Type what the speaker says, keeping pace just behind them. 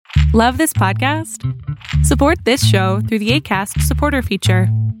Love this podcast? Support this show through the Acast supporter feature.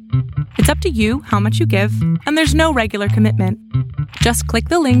 It's up to you how much you give, and there's no regular commitment. Just click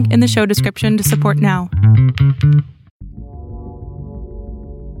the link in the show description to support now.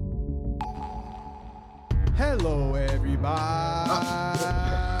 Hello, everybody.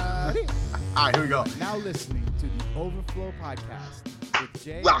 All right, here we go. Now listening to the Overflow Podcast with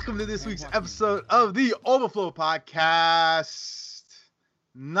Jay. Welcome to this week's episode of the Overflow Podcast.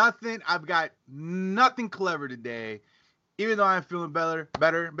 I've got nothing clever today, even though I'm feeling better.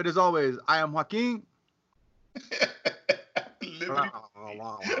 But as always, I am Joaquin. And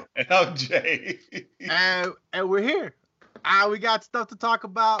I'm Jay. and we're here. We got stuff to talk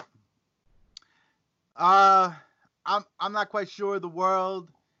about. I'm not quite sure. I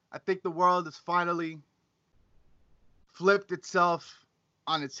think the world has finally flipped itself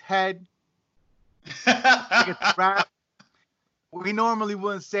on its head. I think it's a wrap. We normally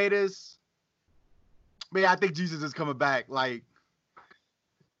wouldn't say this, but yeah, I think Jesus is coming back like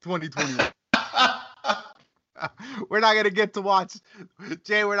 2021. We're not gonna get to watch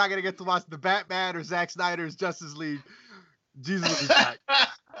the Batman or Zack Snyder's Justice League. Jesus is back.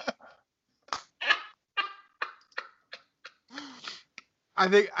 I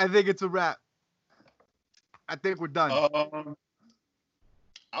think it's a wrap. I think we're done.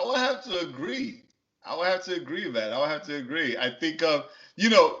 I would have to agree. Man. I think,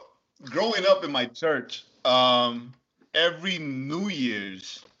 growing up in my church, every New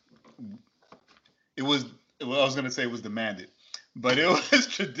Year's, it was demanded, but it was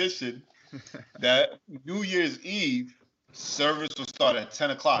tradition that New Year's Eve service would start at 10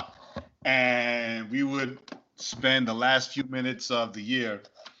 o'clock, and we would spend the last few minutes of the year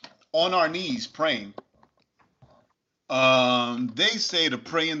on our knees praying. They say to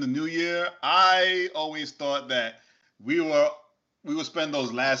pray in the new year. I always thought that we would spend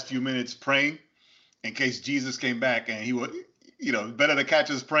those last few minutes praying in case Jesus came back, and he would, better to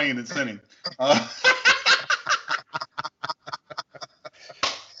catch us praying than sinning. But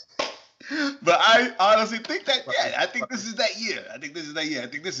I honestly think that, I think this is that year. I think this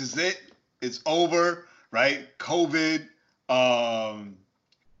is it. It's over, right? COVID, the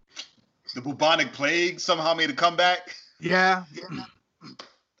bubonic plague somehow made a comeback. Yeah.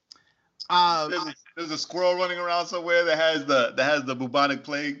 There's a squirrel running around somewhere that has the bubonic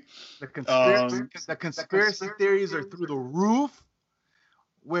plague. The conspiracy theories are through the roof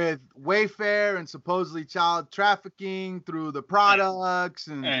with Wayfair and supposedly child trafficking through the products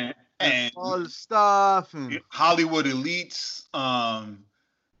and all this stuff, and Hollywood elites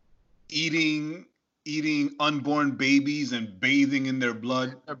eating unborn babies and bathing in their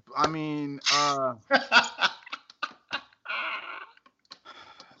blood. I mean,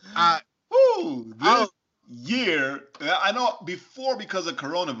 this year, I know before, because of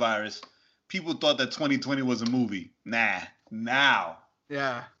coronavirus, people thought that 2020 was a movie. Now.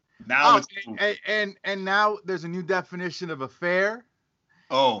 Yeah. Now it's and now there's a new definition of affair.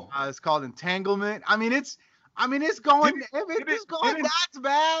 Oh. It's called entanglement. It's going nuts,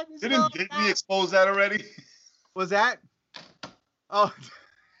 man. Didn't Disney expose that already? Was that? Oh.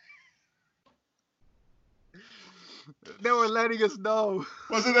 They were letting us know.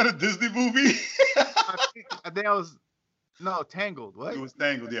 Wasn't that a Disney movie? I think that was Tangled. What? It was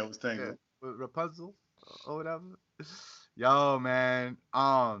Tangled. Yeah, it was Tangled. Yeah. Rapunzel or whatever. Yo, man.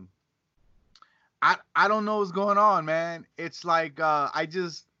 I don't know what's going on, man. It's like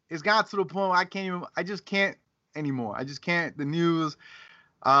it's got to the point where I just can't anymore. I just can't. The news.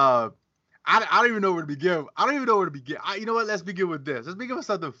 I don't even know where to begin. You know what? Let's begin with this. Let's begin with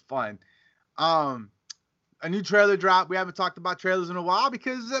something fun. A new trailer drop. We haven't talked about trailers in a while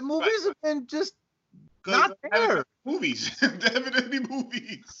because the movies have been just not there. Definitely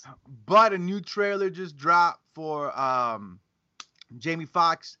movies. But a new trailer just dropped for Jamie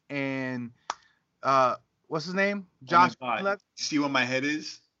Foxx and what's his name? Josh. See what my head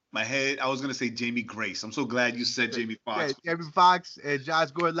is? My head. I was gonna say Jamie Grace. I'm so glad you said Jamie Foxx. Yeah, Jamie Foxx and Josh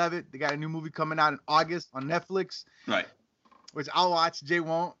Gordon-Levitt. They got a new movie coming out in August on Netflix. Right. Which I'll watch. Jay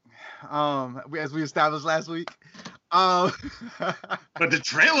won't. As we established last week. But the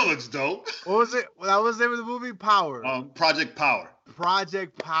trailer looks dope. What was it? That was the name of the movie? Power. Project Power.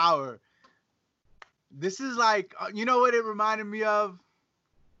 Project Power. This is like, you know what it reminded me of?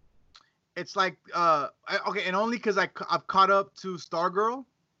 It's like, okay, and only because I've caught up to Stargirl.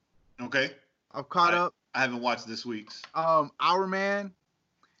 Okay. I've caught up. I haven't watched this week's. Our Man.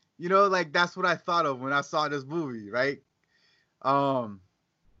 Like that's what I thought of when I saw this movie, right?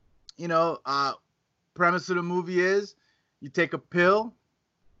 Premise of the movie is you take a pill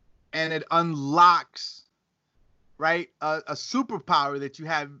and it unlocks, right, a superpower that you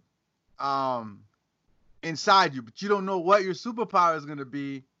have inside you, but you don't know what your superpower is gonna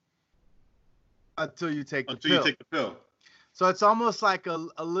be until you take the pill. You take the pill. So it's almost like a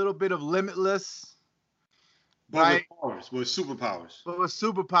little bit of Limitless, but right? With superpowers. But with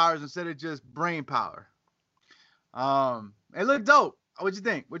superpowers instead of just brain power. It looked dope. What'd you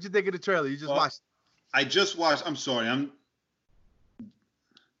think? What'd you think of the trailer? You just watched? I just watched. I'm sorry. I'm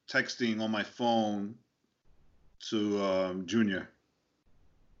texting on my phone to Junior.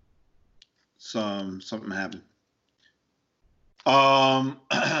 Something happened.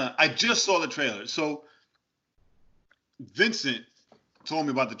 I just saw the trailer. So Vincent told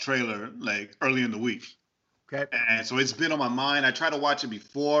me about the trailer like early in the week. Okay. And so it's been on my mind. I tried to watch it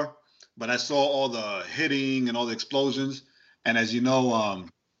before, but I saw all the hitting and all the explosions. And as you know,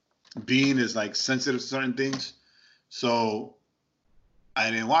 Bean is like sensitive to certain things. So I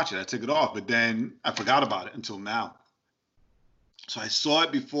didn't watch it. I took it off, but then I forgot about it until now. So I saw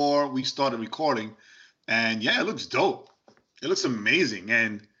it before we started recording, and yeah, it looks dope. It looks amazing.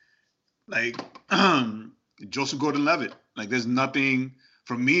 And like Joseph Gordon-Levitt, like there's nothing,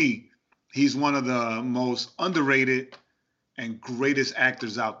 for me, he's one of the most underrated and greatest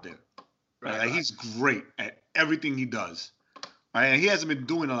actors out there. Right? Like, he's great at everything he does. Right? And he hasn't been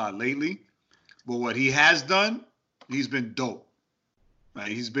doing a lot lately, but what he has done, he's been dope.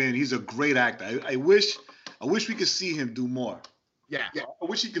 Right? He's a great actor. I wish we could see him do more. Yeah. I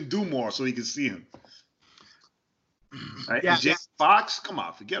wish he could do more so he could see him. Right? Yeah. James Fox, come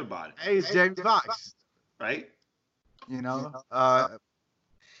on, forget about it. Hey, it's James Fox. Right? You know.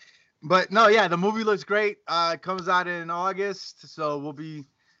 But no, yeah, the movie looks great. It comes out in August, so we'll be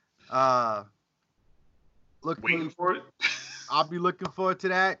waiting for it. I'll be looking forward to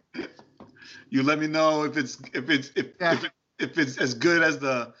that. You let me know if it's as good as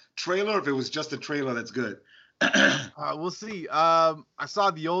the trailer, or if it was just a trailer that's good. We'll see. I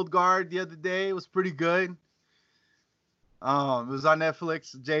saw The Old Guard the other day. It was pretty good. It was on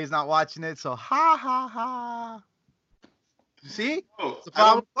Netflix. Jay's not watching it, so ha ha ha. See? It's the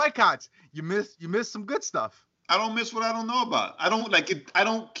problem with boycotts. You miss some good stuff. I don't miss what I don't know about. I don't like it. I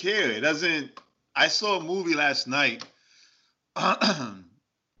don't care. It doesn't. I saw a movie last night.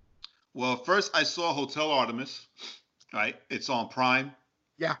 Well, first I saw Hotel Artemis. Right? It's on Prime.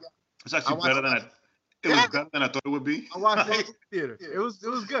 Yeah. It's actually better than it was better than I thought it would be. I watched it in the theater. It was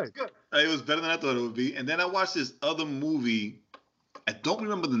good. It was better than I thought it would be. And then I watched this other movie. I don't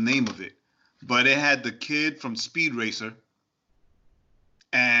remember the name of it, but it had the kid from Speed Racer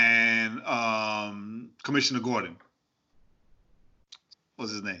and Commissioner Gordon.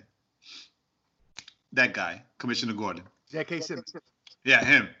 What's his name? That guy, Commissioner Gordon. J.K. Simmons. Yeah,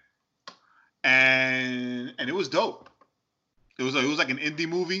 him. And it was dope. It was like an indie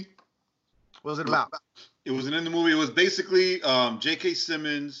movie. What was it about? It was an indie movie. It was basically J.K.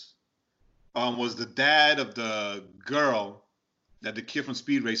 Simmons was the dad of the girl that the kid from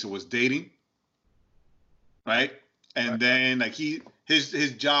Speed Racer was dating, right? And then like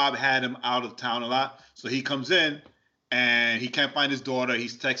his job had him out of town a lot, so he comes in and he can't find his daughter.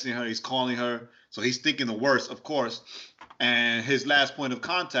 He's texting her, he's calling her, so he's thinking the worst, of course. And his last point of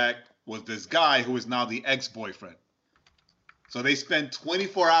contact was this guy who is now the ex-boyfriend. So they spend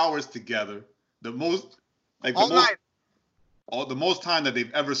 24 hours together, the most time that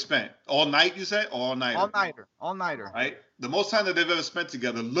they've ever spent. All night, you said? All nighter. All nighter. Right? The most time that they've ever spent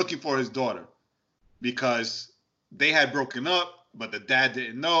together looking for his daughter, because they had broken up, but the dad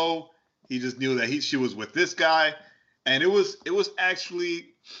didn't know. He just knew that she was with this guy, and it was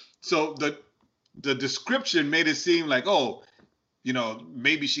actually, so the description made it seem like, oh, you know,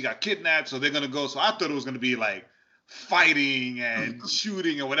 maybe she got kidnapped, so they're gonna go. So I thought it was gonna be like fighting and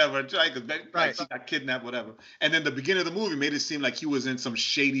shooting or whatever, right? Because she got kidnapped, whatever. And then the beginning of the movie made it seem like he was in some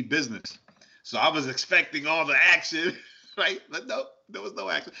shady business. So I was expecting all the action, right? But no, there was no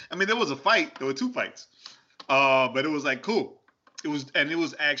action. I mean, there was a fight. There were two fights, but it was like cool. It was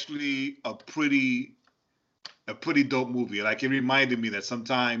actually a pretty dope movie. Like, it reminded me that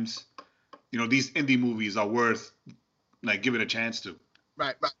sometimes, you know, these indie movies are worth like giving a chance to.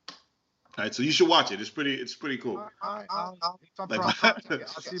 Right. All right, so you should watch it. It's pretty cool.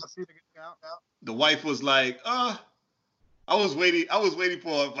 The wife was like, I was waiting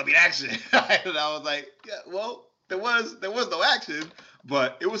for the action. And I was like, yeah, well, there was no action,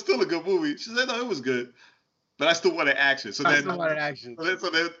 but it was still a good movie. She said, no, it was good, but I still wanted action. So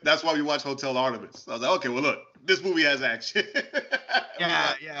then that's why we watched Hotel Artemis. I was like, okay, well, look, this movie has action.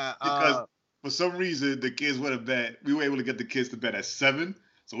 Yeah. Because for some reason, the kids went to bed. We were able to get the kids to bed at 7.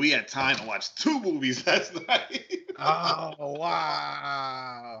 So we had time to watch 2 movies last night. Oh,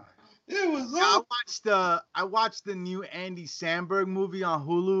 wow. It was I watched the new Andy Samberg movie on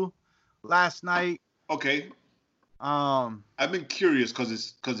Hulu last night. Okay. Um, I've been curious because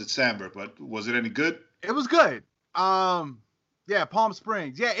it's Sandberg, but was it any good? it was good. Yeah, Palm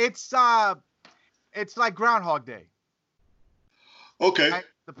Springs. Yeah, it's like Groundhog Day. Okay. Right?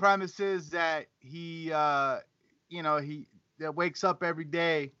 The premise is that he that wakes up every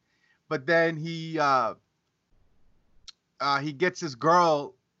day, but then he gets his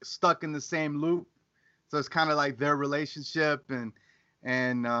girl stuck in the same loop. So it's kind of like their relationship and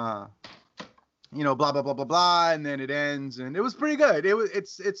blah blah blah blah blah, and then it ends, and it was pretty good.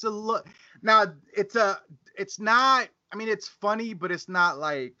 It's a look. Now it's not. I mean, it's funny, but it's not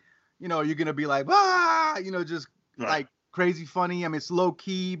like you're gonna be like just Right. like crazy funny. I mean, it's low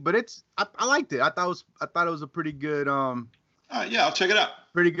key, but I liked it. I thought it was a pretty good Yeah, I'll check it out.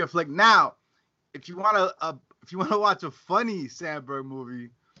 pretty good flick. Now, if you want to watch a funny Sandberg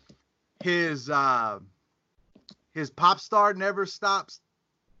movie, his pop star never stopping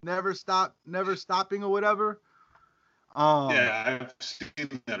or whatever. Yeah, I've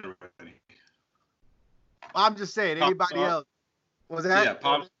seen that already. I'm just saying, Pop anybody Star. else was that? Yeah,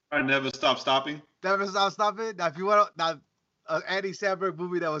 Pop Star Never Stop Stopping. Never stop stopping. Now, if you want Andy Samberg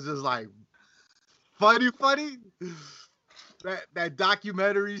movie that was just like funny, that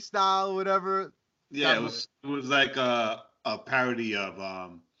documentary style, whatever. Yeah, it was like a parody of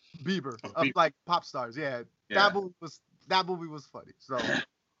Bieber Of of Bieber. like pop stars. Yeah, Yeah. that movie was funny. So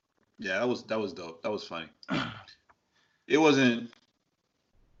Yeah, that was dope. That was funny. It wasn't.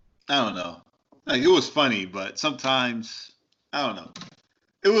 I don't know. Like it was funny, but sometimes I don't know.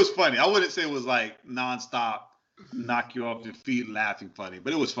 It was funny. I wouldn't say it was like nonstop, knock you off your feet, laughing funny,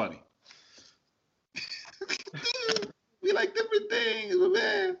 but it was funny. We like different things,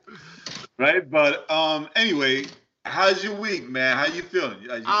 man. Right? But anyway, how's your week, man? How you feeling? You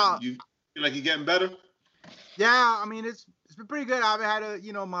feel like you're getting better? yeah, I mean it's been pretty good. I've had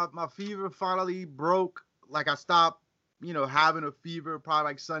my fever finally broke. Like I stopped having a fever probably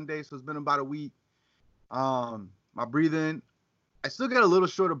like Sunday, so it's been about a week. My breathing, I still get a little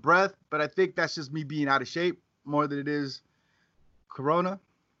short of breath, but I think that's just me being out of shape more than it is corona.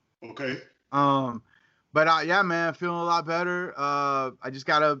 Okay. But yeah, man, feeling a lot better. I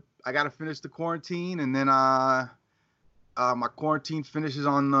gotta finish the quarantine, and then my quarantine finishes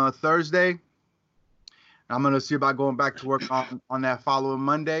on Thursday. I'm gonna see about going back to work on that following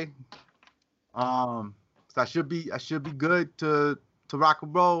Monday. So I should be good to rock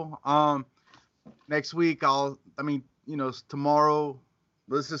and roll. Next week tomorrow.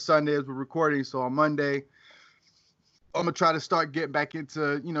 This is Sunday as we're recording, so on Monday I'm gonna try to start getting back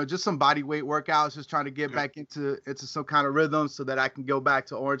into just some body weight workouts, just trying to get back into some kind of rhythm so that I can go back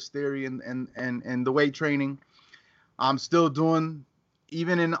to Orange Theory and the weight training. I'm still doing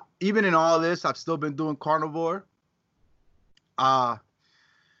even in all this, I've still been doing carnivore.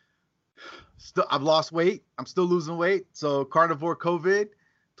 Still I've lost weight. I'm still losing weight. So carnivore COVID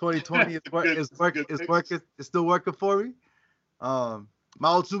 2020 is still working for me. My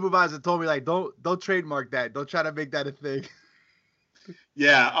old supervisor told me like don't trademark that. Don't try to make that a thing.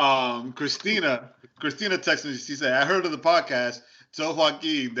 Yeah. Christina texted me. She said, "I heard of the podcast. Tell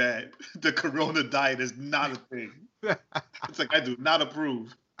Joaquin that the Corona diet is not a thing." It's like I do not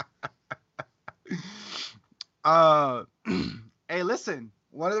approve. Hey, listen.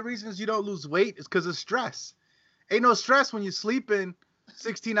 One of the reasons you don't lose weight is because of stress. Ain't no stress when you're sleeping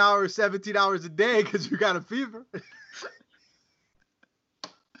 16 hours, 17 hours a day because you got a fever.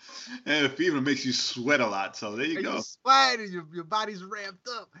 And the fever makes you sweat a lot. So there you go. You sweat and your body's ramped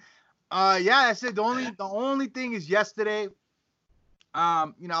up. Yeah, that's it. The only thing is yesterday.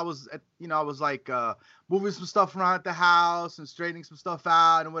 I was moving some stuff around at the house and straightening some stuff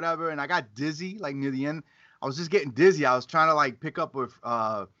out and whatever, and I got dizzy like near the end. I was just getting dizzy. I was trying to like pick up with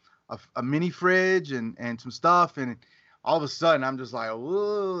a mini fridge and some stuff, and all of a sudden I'm just like,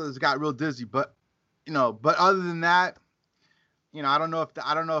 whoa, it's got real dizzy. But other than that, I don't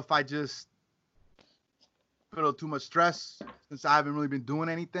know if I just put a little too much stress since I haven't really been doing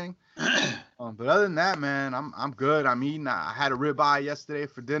anything. But other than that, man, I'm good. I'm eating. I had a ribeye yesterday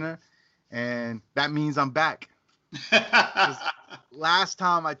for dinner, and that means I'm back. Last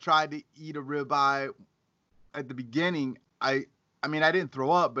time I tried to eat a ribeye at the beginning, I didn't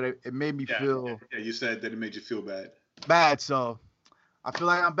throw up, but it made me feel. Yeah, you said that it made you feel bad. So I feel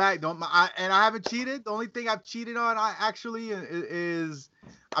like I'm back. And I haven't cheated. The only thing I've cheated on, is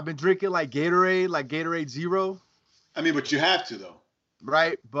I've been drinking like Gatorade Zero. I mean, but you have to though.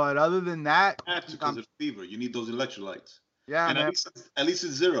 Right, but other than that, you have to because of fever. You need those electrolytes. Yeah, and man. At least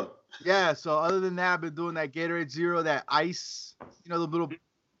it's zero. Yeah. So other than that, I've been doing that Gatorade Zero, that ice, the little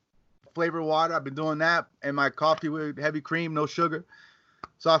flavor water. I've been doing that, and my coffee with heavy cream, no sugar.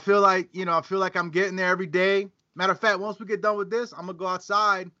 So I feel like, I'm getting there every day. Matter of fact, once we get done with this, I'm gonna go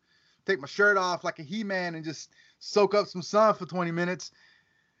outside, take my shirt off like a He-Man, and just soak up some sun for 20 minutes.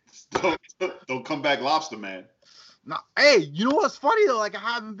 Don't come back, lobster man. Now, hey, you know what's funny though? Like I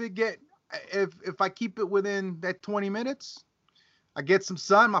haven't been getting. If I keep it within that 20 minutes, I get some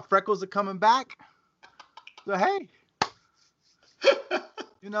sun. My freckles are coming back. So hey,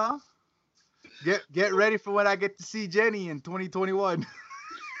 get ready for when I get to see Jenny in 2021.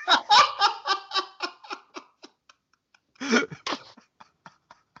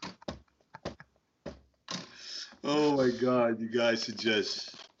 Oh my God, you guys should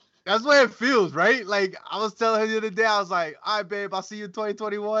just. That's what it feels, right? Like I was telling her the other day, I was like, all right, babe, I'll see you in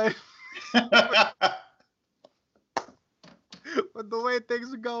 2021. But the way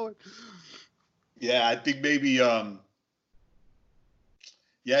things are going. Yeah, I think maybe yeah,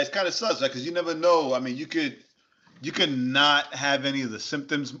 it's kind of sucks, right? Because you never know. I mean, you could not have any of the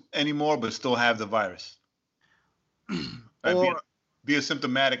symptoms anymore, but still have the virus. Right? Or be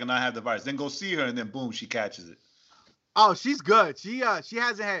asymptomatic and not have the virus. Then go see her, and then boom, she catches it. oh, she's good. She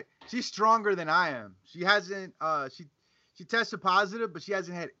hasn't had. She's stronger than I am. She hasn't. She tested positive, but she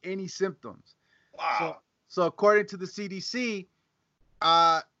hasn't had any symptoms. Wow. So according to the CDC,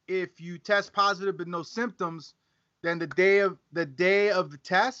 if you test positive but no symptoms, then the day of the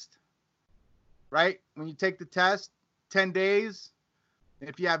test, right? When you take the test, 10 days.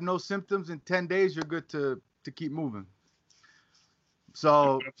 If you have no symptoms in 10 days, you're good to keep moving.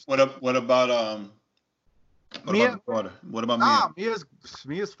 So what about Mia? About the daughter? What about Mia?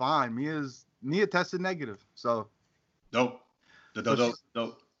 Mia's fine. Mia tested negative. So Dope.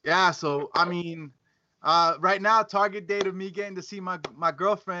 Yeah. So I mean, right now, target date of me getting to see my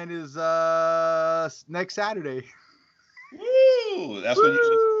girlfriend is next Saturday. Woo! That's when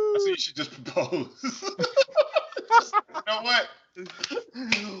you should just propose. You know what?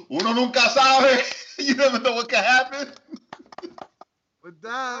 Uno nunca sabe. You never know what can happen. With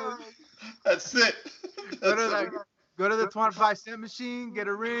that, That's it. go to the 25-cent machine, get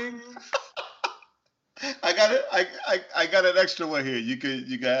a ring. I got it. I got an extra one here. You can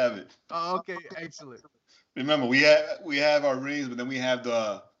have it. Oh, okay, excellent. Remember, we have our rings, but then we have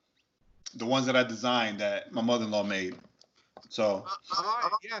the ones that I designed that my mother-in-law made. So all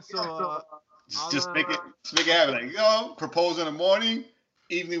right, yeah. So just make it happen. Like propose in the morning,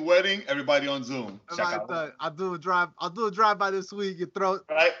 evening wedding, everybody on Zoom. I'll do a drive by this week. You throw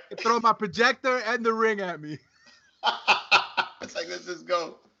Right? my projector and the ring at me. It's like, let's just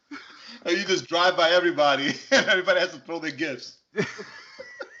go. And you just drive by everybody, and everybody has to throw their gifts.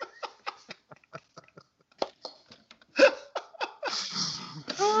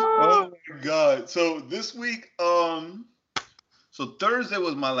 Oh my God! So this week, so Thursday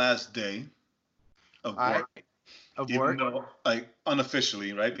was my last day of work. Even though, like,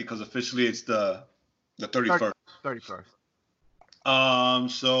 unofficially, right? Because officially it's the 31st.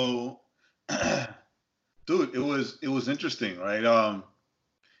 31st. So, dude, it was interesting, right?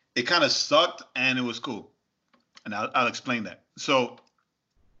 It kind of sucked and it was cool, and I'll explain that. So,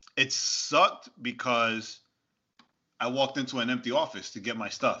 it sucked because I walked into an empty office to get my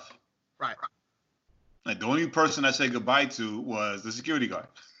stuff. Right. Like the only person I said goodbye to was the security guard.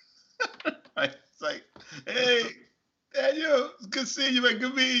 Right? It's like, hey, Daniel, it's good seeing you, man.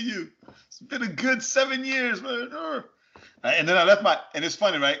 Good meeting you. It's been a good 7 years, man. And then I left and it's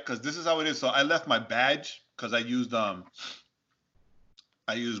funny, right? Because this is how it is. So I left my badge because I used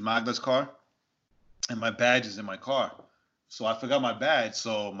Magda's car, and my badge is in my car. So I forgot my badge.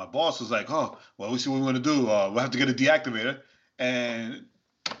 So my boss was like, oh, well, we see what we're going to do. We'll have to get a deactivator. And,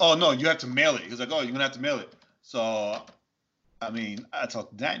 oh, no, you have to mail it. He was like, oh, you're going to have to mail it. So, I mean, I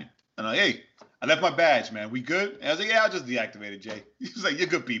talked to Daniel. And I'm like, hey, I left my badge, man. We good? And I was like, yeah, I'll just deactivate it, Jay. He was like, you're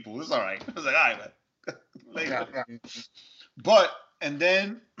good people. It's all right. I was like, all right, man. Later. Yeah. But, and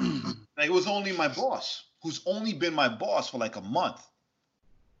then, like, it was only my boss, who's only been my boss for like a month.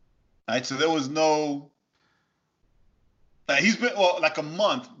 Right? So there was no... he's been, like a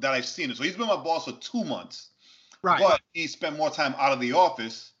month that I've seen him. So he's been my boss for 2 months. Right. But he spent more time out of the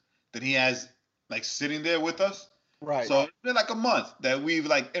office than he has, like, sitting there with us. Right. So it's been like a month that we've,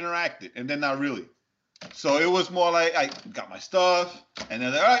 like, interacted, and then not really. So it was more like I got my stuff, and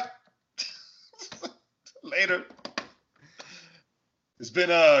then, all right, later. It's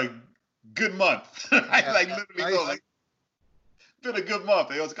been a good month. Literally, it's been a good month.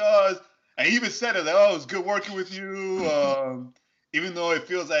 It was, and he even said it, like, oh, it's good working with you. Even though it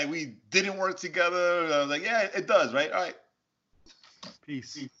feels like we didn't work together. I was like, yeah, it does, right? All right.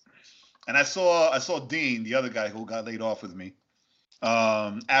 Peace. And I saw Dean, the other guy who got laid off with me.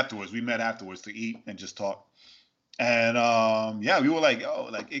 Afterwards, we met afterwards to eat and just talk. And yeah, we were like, oh,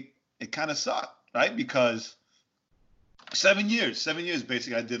 like it kind of sucked, right? Because 7 years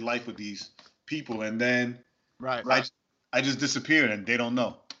basically, I did life with these people, and then Right. I just disappeared, and they don't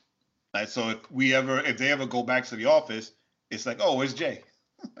know. Right? So if they ever go back to the office, it's like, oh, where's Jay?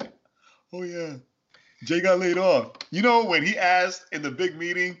 Like, oh yeah, Jay got laid off. You know, when he asked in the big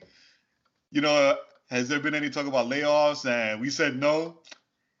meeting, you know, has there been any talk about layoffs? And we said no.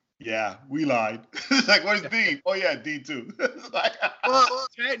 Yeah, we lied. Like, where's Dean? Oh yeah, Dean too. Like, Well,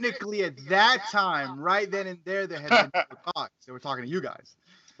 technically at that time, right then and there had been no talks. They were talking to you guys.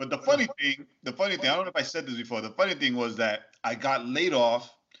 but the funny thing, I don't know if I said this before. The funny thing was that I got laid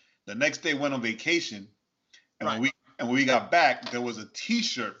off. The next day went on vacation, and when we got back, there was a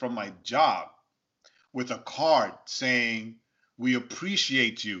T-shirt from my job with a card saying, "We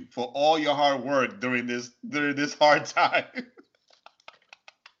appreciate you for all your hard work during this hard time."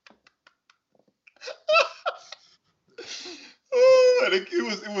 Oh, and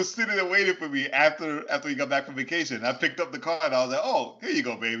it was sitting there waiting for me after we got back from vacation. I picked up the card and I was like, "Oh, here you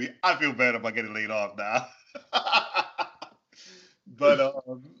go, baby. I feel better about getting laid off now."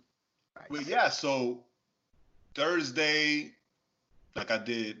 But yeah, so Thursday, like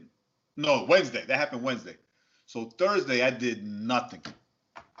Wednesday. That happened Wednesday. So Thursday I did nothing.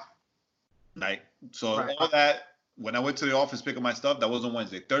 Right. So all that, when I went to the office to pick up my stuff, that was on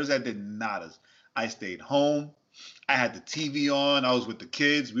Wednesday. Thursday I did nada. I stayed home. I had the TV on. I was with the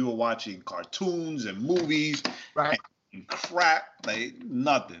kids. We were watching cartoons and movies. Right. And crap, like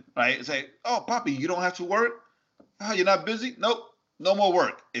nothing. Right. It's like, oh, Poppy, you don't have to work? Oh, you're not busy? Nope. No more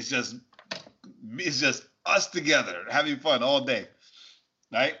work. It's just us together having fun all day.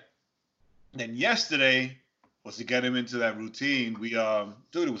 Right. Then yesterday was to get him into that routine. We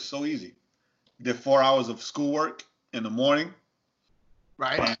dude, it was so easy. Did 4 hours of schoolwork in the morning.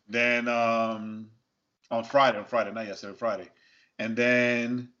 Right. And then on Friday, not yesterday, Friday. And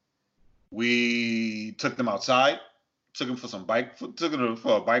then we took them outside, took them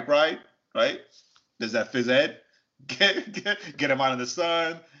for a bike ride, right? There's that phys ed. Get them out in the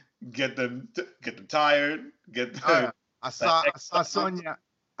sun, get them tired, get them. I saw Sonia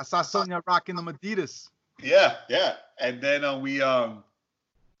rocking the Adidas. Yeah. And then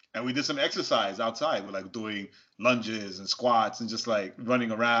we did some exercise outside. We're like doing lunges and squats and just like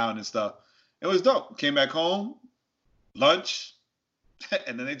running around and stuff. It was dope. Came back home, lunch,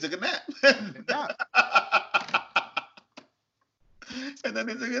 and then they took a nap. And then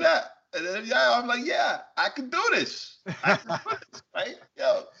they took a nap. And then I'm like, yeah, I can do this. Right?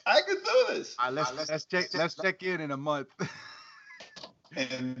 Yo, I can do this. All right, let's check in a month.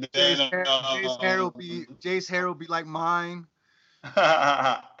 And Jay's then hair will be like mine.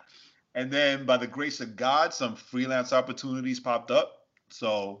 And then by the grace of God, some freelance opportunities popped up.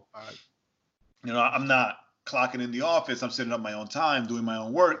 So you know, I'm not clocking in the office. I'm setting up my own time, doing my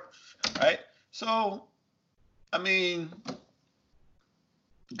own work, right? So, I mean,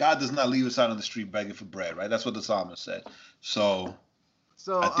 God does not leave us out on the street begging for bread, right? That's what the psalmist said. So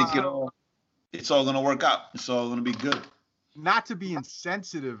I think it's all going to work out. It's all going to be good. Not to be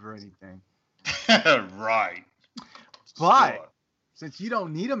insensitive or anything. Right. But sure. Since you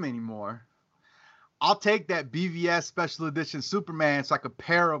don't need them anymore, I'll take that BVS Special Edition Superman so I could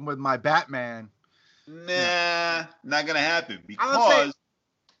pair him with my Batman. Nah, not gonna happen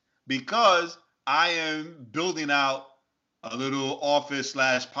because I am building out a little office /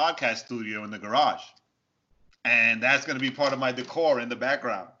 podcast studio in the garage, and that's gonna be part of my decor in the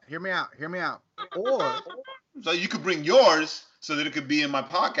background. Hear me out. Or so you could bring yours so that it could be in my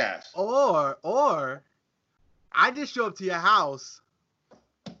podcast. Or I just show up to your house,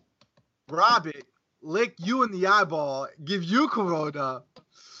 rob it, lick you in the eyeball, give you corona.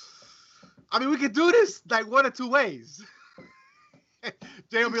 I mean, we could do this like one or two ways.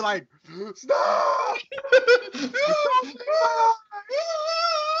 Jay will be like, stop!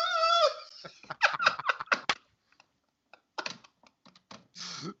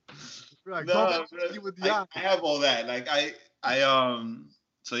 Like, no, I have all that. Like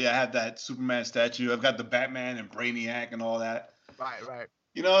so yeah, I have that Superman statue. I've got the Batman and Brainiac and all that. Right.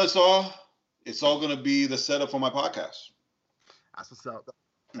 You know, it's all gonna be the setup for my podcast. That's what's up.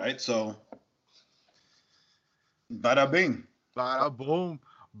 Right, so bada bing. Bada boom.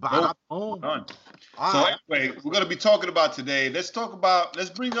 Bada boom. Done. So anyway, we're gonna be talking about today. Let's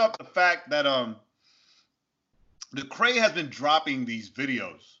bring up the fact that the Cray has been dropping these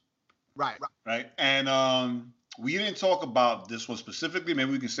videos. Right. And we didn't talk about this one specifically.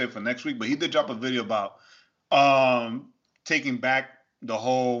 Maybe we can save it for next week. But he did drop a video about taking back the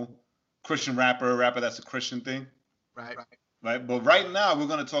whole Christian rapper that's a Christian thing. Right. But right now we're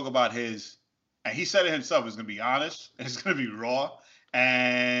going to talk about his And he said it himself. It's going to be honest. It's going to be raw.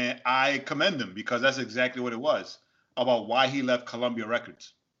 And I commend him because that's exactly what it was about why he left Columbia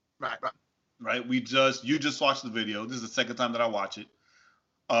Records. Right. Right. You just watched the video. This is the second time that I watch it.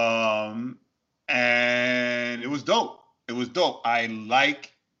 And it was dope. It was dope. I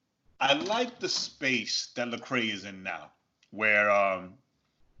like the space that Lecrae is in now, where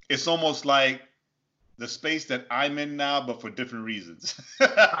it's almost like the space that I'm in now, but for different reasons.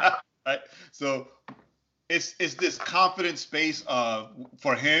 Right? So it's this confident space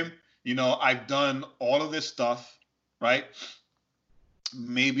for him. You know, I've done all of this stuff, right?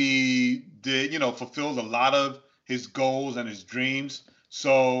 Maybe fulfilled a lot of his goals and his dreams.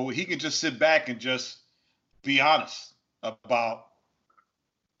 So he can just sit back and just be honest about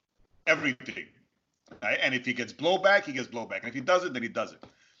everything. Right? And if he gets blowback, he gets blowback. And if he doesn't, then he doesn't.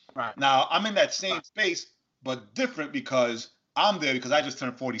 Right. Now, I'm in that same space, but different because I'm there because I just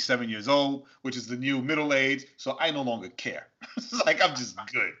turned 47 years old, which is the new middle age. So I no longer care. It's like I'm just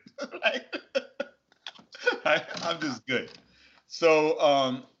good. Right? I'm just good.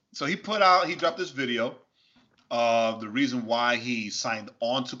 So he dropped this video of the reason why he signed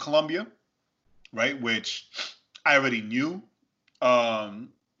on to Columbia, right? Which I already knew. The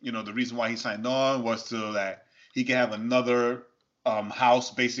reason why he signed on was so that he can have another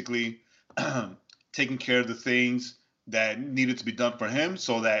house, basically taking care of the things that needed to be done for him,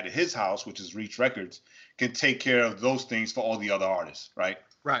 so that his house, which is Reach Records, can take care of those things for all the other artists, right?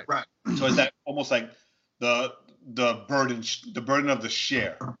 Right. So it's that almost like the burden of the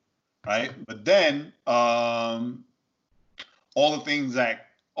share, right? But then all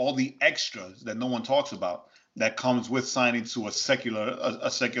the extras that no one talks about that comes with signing to a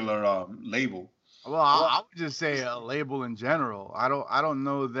secular label. Well, I would just say a label in general. I don't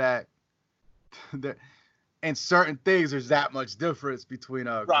know that in certain things there's that much difference between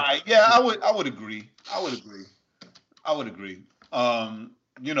right. Yeah, I would agree.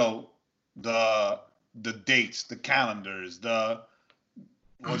 The dates, the calendars,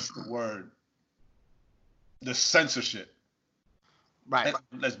 what's the word? The censorship. Right.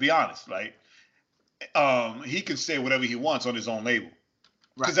 Let's be honest, right? He can say whatever he wants on his own label.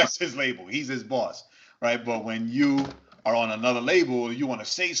 Because that's his label. He's his boss, right? But when you are on another label, you want to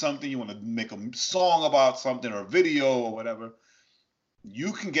say something, you want to make a song about something or a video or whatever,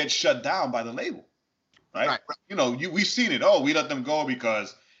 you can get shut down by the label, right? We've seen it. Oh, we let them go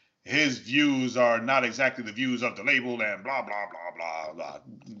because his views are not exactly the views of the label and blah, blah, blah, blah, blah.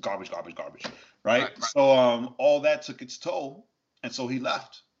 Garbage, right? So all that took its toll, and so he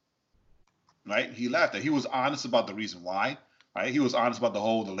left, right? He left. And he was honest about the reason why, right? He was honest about the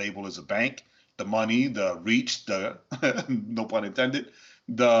label is a bank, the money, the reach, the no pun intended,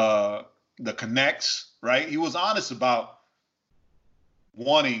 the connects, right? He was honest about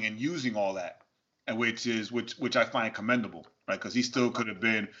wanting and using all that, and which I find commendable, right? Because he still could have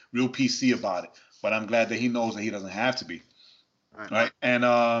been real PC about it, but I'm glad that he knows that he doesn't have to be, right?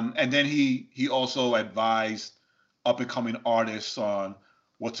 And then he also advised up and coming artists on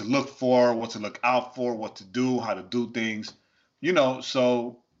what to look for, what to look out for, what to do, how to do things,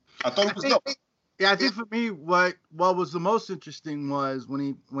 So I thought it was dope. Yeah, I think for me, what was the most interesting was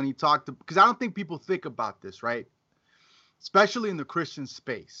when he talked to, because I don't think people think about this, right? Especially in the Christian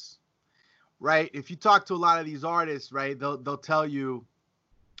space, right? If you talk to a lot of these artists, right, they'll tell you,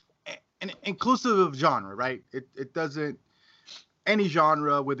 and inclusive of genre, right? It doesn't, any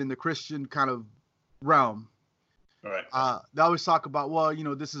genre within the Christian kind of realm. All right. They always talk about, well,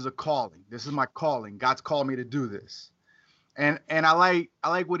 this is a calling. This is my calling. God's called me to do this. And I like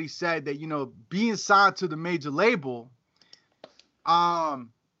what he said that, being signed to the major label, in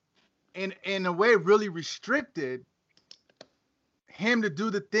a way really restricted him to do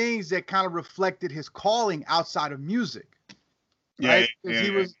the things that kind of reflected his calling outside of music. Right?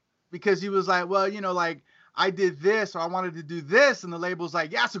 Because he was like, well, like I did this or I wanted to do this. And the label's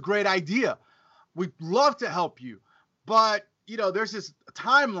like, yeah, it's a great idea. We'd love to help you. But, there's this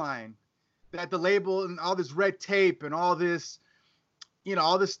timeline that the label and all this red tape and all this,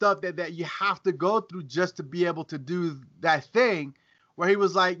 all this stuff that you have to go through just to be able to do that thing, where he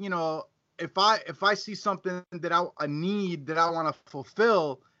was like, if I see something that a need that I want to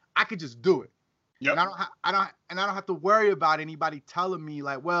fulfill, I could just do it. Yep. And I don't have to worry about anybody telling me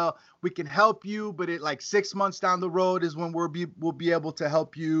like, well, we can help you, but it like 6 months down the road is when we'll be able to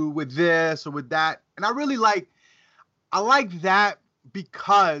help you with this or with that. And I like that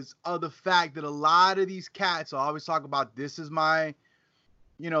because of the fact that a lot of these cats always talk about, this is my,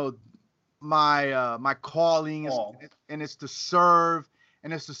 my calling, and it's to serve,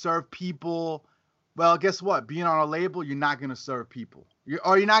 and it's to serve people. Well, guess what? Being on a label, you're not going to serve people.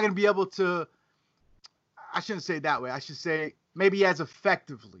 You're not going to be able to I shouldn't say it that way. I should say maybe as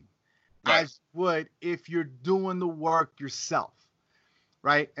effectively as you would if you're doing the work yourself,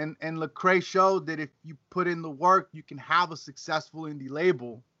 right? And Lecrae showed that if you put in the work, you can have a successful indie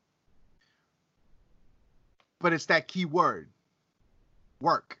label. But it's that key word,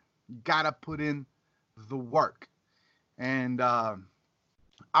 work. You gotta put in the work. And I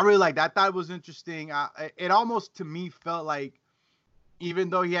really liked that. I thought it was interesting. It almost to me felt like, even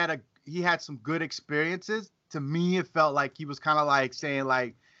though he had some good experiences, to me it felt like he was kind of like saying,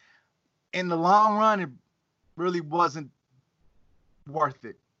 like, in the long run, it really wasn't worth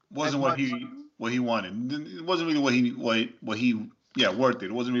it. Wasn't what he wanted. It wasn't really what he worth it.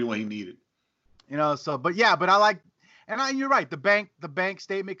 It wasn't really what he needed. You know, so but I like, and you're right, the bank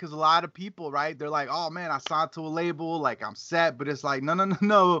statement, because a lot of people, right, they're like, oh man, I signed to a label, like I'm set, but it's like no,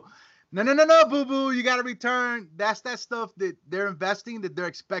 boo boo, you gotta return. That's that stuff that they're investing, that they're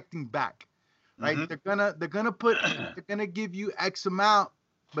expecting back, right? Mm-hmm. They're gonna give you X amount,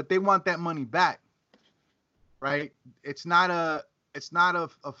 but they want that money back, right? It's not a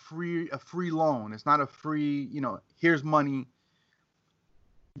free loan. It's not a free, here's money,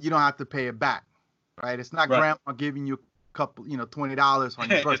 you don't have to pay it back, right? It's not grandma giving you a couple, $20 on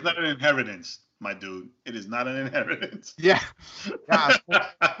your birthday. It's not an inheritance, my dude. It is not an inheritance. Yeah. No,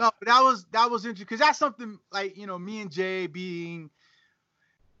 but that was interesting, because that's something like, me and Jay being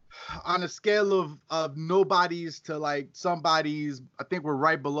on a scale of nobodies to like somebody's. I think we're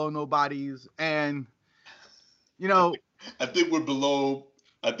right below nobodies, and I think we're below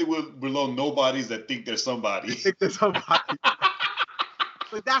nobodies that think they're somebody.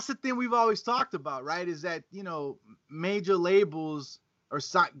 But that's the thing we've always talked about, right? Is that, major labels or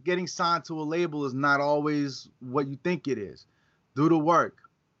getting signed to a label is not always what you think it is. Do the work,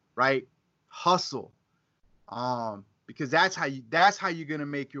 right? Hustle, because that's how you're gonna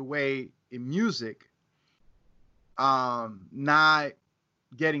make your way in music. Not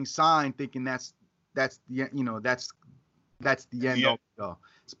getting signed thinking that's the end of it.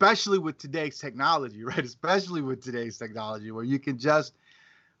 Especially with today's technology, right? Especially with today's technology, where you can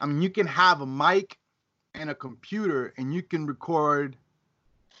you can have a mic and a computer and you can record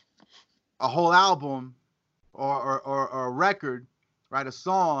a whole album or a record, right? A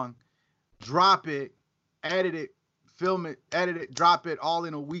song, drop it, edit it, film it, edit it, drop it all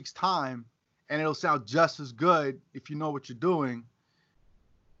in a week's time, and it'll sound just as good if you know what you're doing,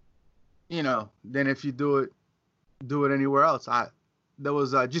 than if you do it anywhere else.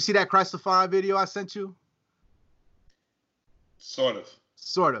 Did you see that Christopher video I sent you? Sort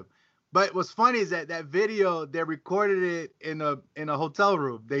of. But what's funny is that video, they recorded it in a hotel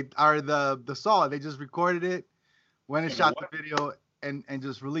room. They just recorded it, went and shot the video and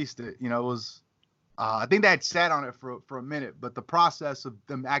just released it. It was I think they had sat on it for a minute, but the process of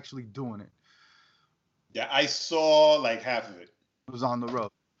them actually doing it. Yeah, I saw like half of it. It was on the road.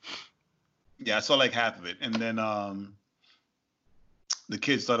 Yeah, I saw like half of it, and then the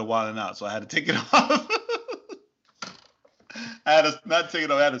kids started wilding out, so I had to take it off. I had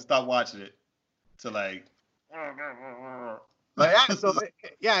to stop watching it to like. But so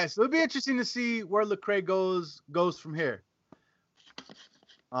it'll be interesting to see where Lecrae goes from here.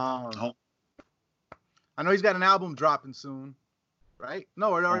 I know he's got an album dropping soon, right?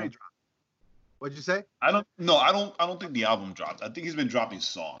 No, it already dropped. What'd you say? I don't think the album dropped. I think he's been dropping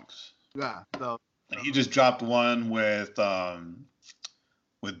songs. Yeah. So he just dropped one with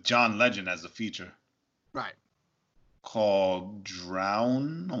John Legend as a feature. Right. Called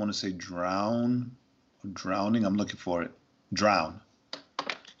Drown. I want to say Drown. Drowning. I'm looking for it. Drown.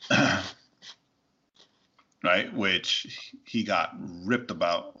 Right, which he got ripped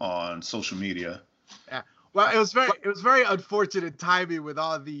about on social media. Yeah. Well, it was very unfortunate timing with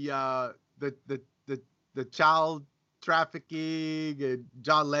all the child trafficking and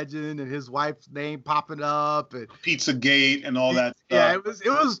John Legend and his wife's name popping up and Pizzagate and all that stuff. Yeah, it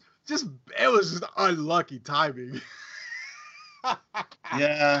was just unlucky timing.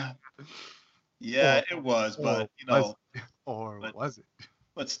 Yeah, it was, but was it?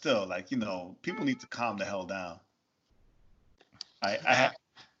 But still, like, people need to calm the hell down.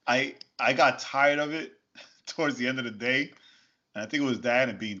 I got tired of it towards the end of the day, and I think it was that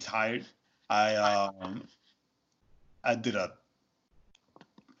and being tired. I did a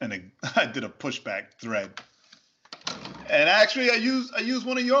pushback thread, and actually I used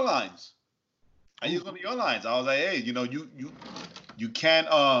one of your lines. I was like, hey, you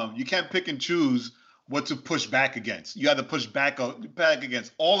can't pick and choose what to push back against. You have to push back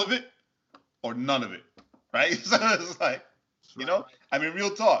against all of it or none of it, right? So it's like, real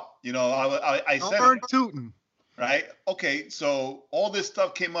talk. I said Burn tootin'. right? Okay, so all this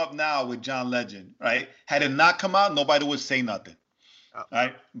stuff came up now with John Legend, right? Had it not come out, nobody would say nothing,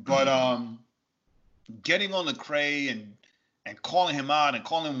 right? But getting on the Cray and calling him out and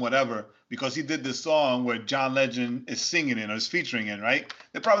calling him whatever because he did this song where John Legend is singing in or is featuring in, right?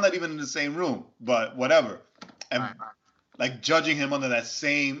 They're probably not even in the same room, but whatever. And like judging him under that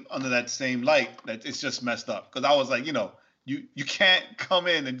same light, that it's just messed up. Because I was like, you can't come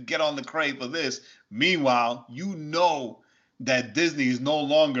in and get on the Cray for this. Meanwhile, that Disney is no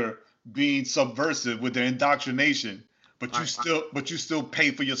longer being subversive with their indoctrination, but you still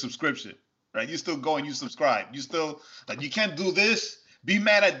pay for your subscription, right? You still go and you subscribe. You still like you can't do this, be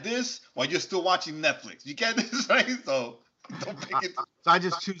mad at this while you're still watching Netflix. You can't do this, right? So don't pick it. So I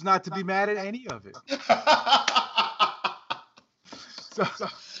just choose not to be mad at any of it.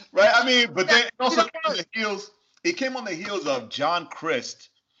 Right? I mean, but then it came on the heels of John Christ.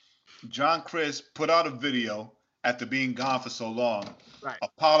 John Christ put out a video after being gone for so long, right,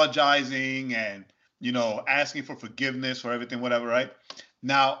 apologizing and asking for forgiveness for everything, whatever, right?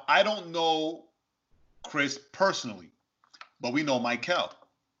 Now, I don't know Chris personally, but we know Michael.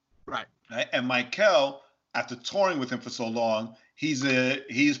 Right. And Michael, after touring with him for so long,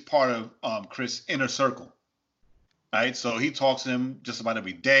 he's part of Chris' inner circle. Right? So he talks to him just about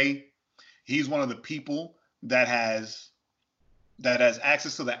every day. He's one of the people that has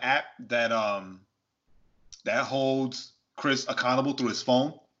access to the app that holds Chris accountable through his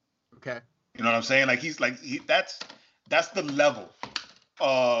phone. Okay. You know what I'm saying? Like that's the level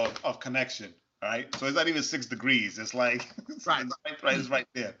of connection, right? So it's not even 6 degrees. It's like it's right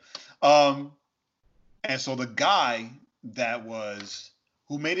there. And so the guy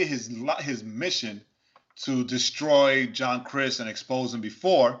who made it his mission to destroy John Chris and expose him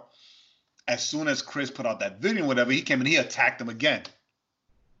before, as soon as Chris put out that video, whatever, he came and he attacked him again.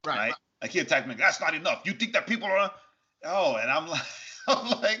 Right? Like he attacked me. That's not enough. You think that people are? Oh, and I'm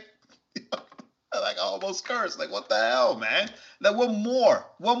like, I almost cursed. Like, what the hell, man? Like, what more?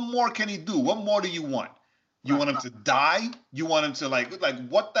 What more can he do? What more do you want? You want him to die? You want him to like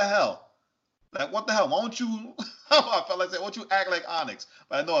what the hell? Like, what the hell? Why don't you? I felt like saying, why don't you act like Onyx?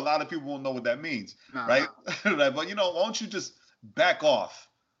 But I know a lot of people won't know what that means, right? Right? But why don't you just back off,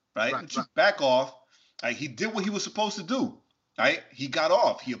 right? Back off. Like, he did what he was supposed to do, right? He got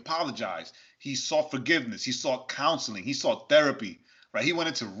off. He apologized. He sought forgiveness. He sought counseling. He sought therapy, right? He went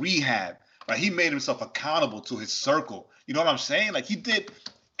into rehab, right? He made himself accountable to his circle. You know what I'm saying? Like, he did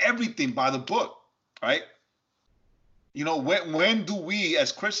everything by the book, right? When do we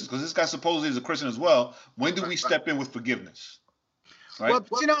as Christians, because this guy supposedly is a Christian as well, when do we step in with forgiveness? Right?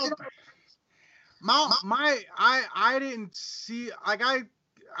 Well, I didn't see, like, I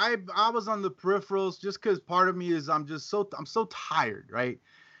was on the peripherals just because part of me is I'm so tired, right?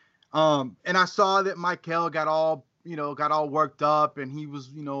 And I saw that Michael got all worked up and he was,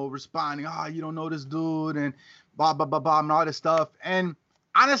 responding, you don't know this dude and blah, blah, blah, blah, and all this stuff. And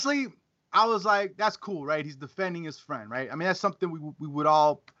honestly, I was like, that's cool, right? He's defending his friend, right? I mean, that's something we would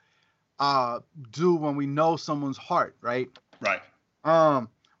all do when we know someone's heart, right? Right.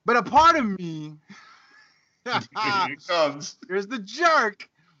 But a part of me, here it comes. Here's the jerk.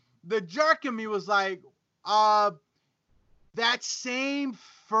 The jerk in me was like, that same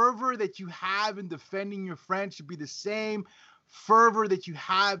fervor that you have in defending your friend should be the same fervor that you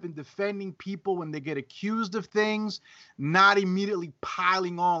have in defending people when they get accused of things, not immediately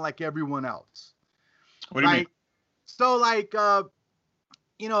piling on like everyone else. What do you mean? So like,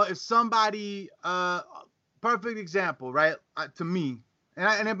 if somebody, perfect example, right? To me,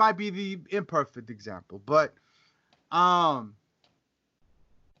 and it might be the imperfect example, but,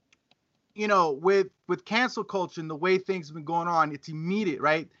 with cancel culture and the way things have been going on, it's immediate,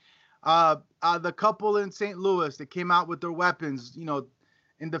 right? The couple in St. Louis that came out with their weapons,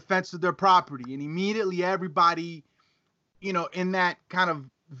 in defense of their property, and immediately everybody, in that kind of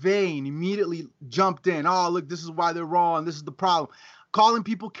vein, immediately jumped in. Oh, look, this is why they're wrong. This is the problem. Calling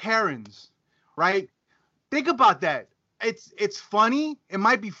people Karens, right? Think about that. It's funny. It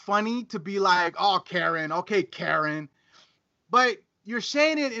might be funny to be like, oh, Karen, okay, Karen, but you're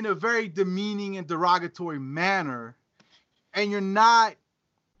saying it in a very demeaning and derogatory manner, and you're not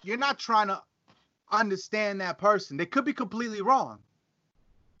trying to understand that person. They could be completely wrong.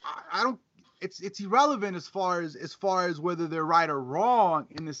 I don't. It's irrelevant as far as whether they're right or wrong,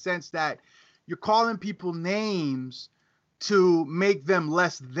 in the sense that you're calling people names to make them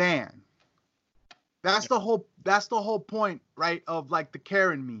less than. That's the whole point, right? Of like the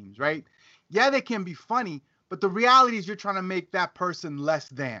Karen memes, right? Yeah, they can be funny, but the reality is you're trying to make that person less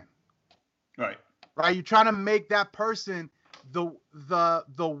than. Right. Right. You're trying to make that person the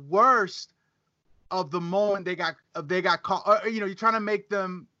worst of the moment they got caught. Or, you're trying to make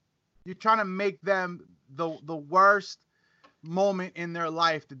them the worst moment in their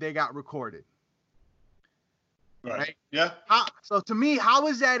life that they got recorded. Right? Yeah. So to me, how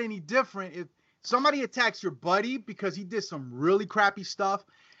is that any different if somebody attacks your buddy because he did some really crappy stuff?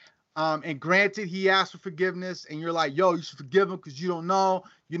 And granted, he asked for forgiveness, and you're like, yo, you should forgive him because you don't know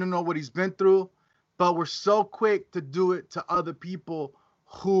what he's been through. But we're so quick to do it to other people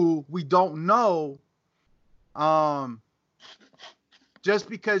who we don't know, just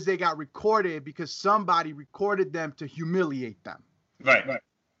because they got recorded, because somebody recorded them to humiliate them. Right.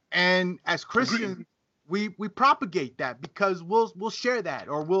 And as Christians, we propagate that because we'll share that,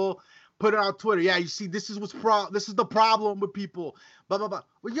 or we'll put it on Twitter. Yeah, you see, this is the problem with people. Blah blah blah.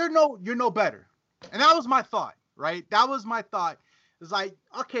 Well, you're no better. And that was my thought, right? That was my thought. It's like,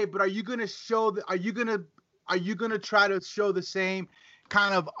 okay, but are you gonna try to show the same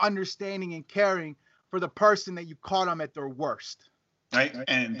kind of understanding and caring for the person that you caught them at their worst? Right.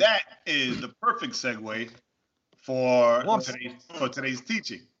 And that is the perfect segue for today's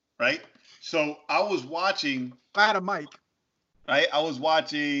teaching, right? So I was watching. I had a mic. Right. We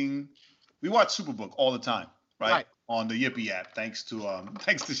watch Superbook all the time, right? On the Yippee app, thanks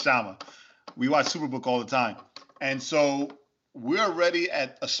to Shama. We watch Superbook all the time. And so we're already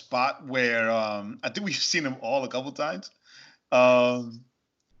at a spot where I think we've seen them all a couple times.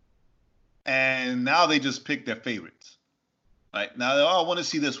 And now they just pick their favorites. Right? Now, I want to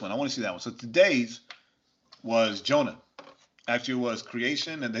see this one. I want to see that one. So today's was Jonah. Actually, it was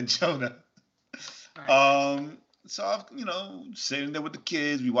creation and then Jonah. Right. So I'm, sitting there with the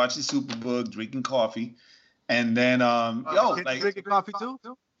kids. We watch the Superbook, drinking coffee. And then, drinking coffee too?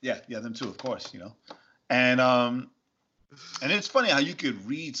 Yeah, them too, of course, And it's funny how you could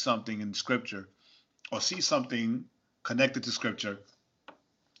read something in scripture or see something connected to scripture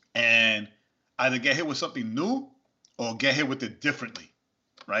and either get hit with something new or get hit with it differently,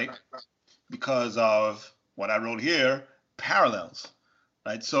 right? Because of what I wrote here, parallels,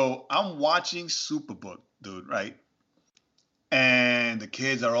 right? So I'm watching Superbook, dude, right? And the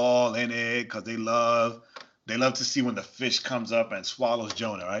kids are all in it because they love to see when the fish comes up and swallows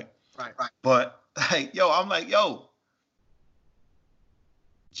Jonah, right? Right. But I'm like,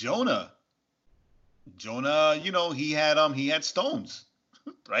 Jonah, he had stones,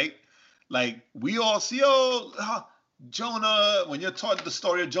 right? Like we all see, Jonah, when you're taught the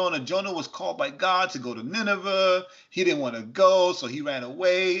story of Jonah was called by God to go to Nineveh. He didn't want to go, so he ran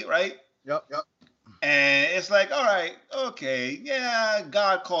away, right? Yep. And it's like, all right, okay, yeah,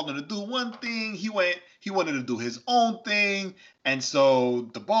 God called him to do one thing. He wanted to do his own thing. And so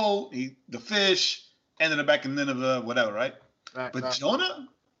the boat, the fish, ended up back in Nineveh, whatever, right? But Jonah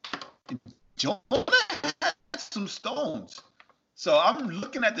had some stones. So I'm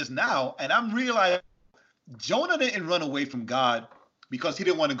looking at this now, and I'm realizing Jonah didn't run away from God because he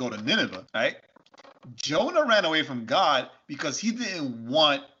didn't want to go to Nineveh, right? Jonah ran away from God because he didn't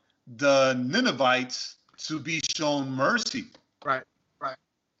want the Ninevites to be shown mercy. Right?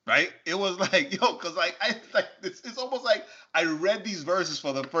 It was like, because it's almost like I read these verses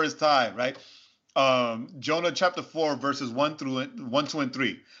for the first time, right? Jonah chapter 4, verses 1, 2, and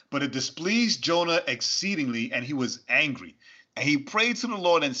 3. But it displeased Jonah exceedingly, and he was angry. And he prayed to the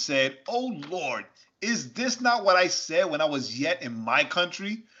Lord and said, "O Lord, is this not what I said when I was yet in my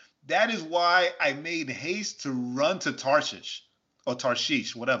country? That is why I made haste to run to Tarshish, or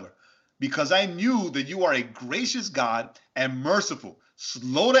Tarshish, whatever, because I knew that you are a gracious God and merciful,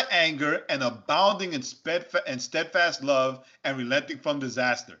 slow to anger and abounding in steadfast love and relenting from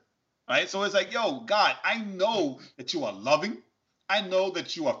disaster." Right? So it's like, God, I know that you are loving. I know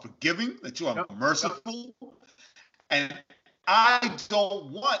that you are forgiving, that you are merciful. And I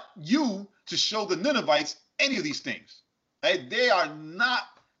don't want you to show the Ninevites any of these things. Right?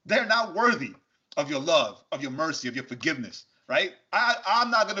 They're not worthy of your love, of your mercy, of your forgiveness. Right?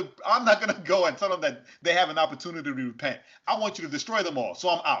 I'm not gonna go and tell them that they have an opportunity to repent. I want you to destroy them all, so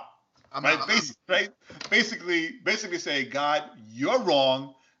I'm out. Basically say, God, you're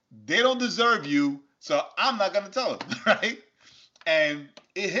wrong. They don't deserve you, so I'm not gonna tell them. Right? And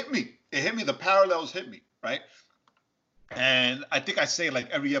it hit me. The parallels hit me. Right? And I think I say like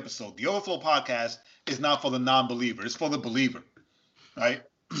every episode, the Overflow podcast is not for the non-believer. It's for the believer. Right?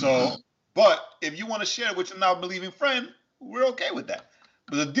 So, but if you want to share it with your non-believing friend, we're okay with that.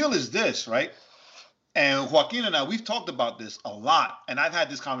 But the deal is this, right? And Joaquin and I, we've talked about this a lot. And I've had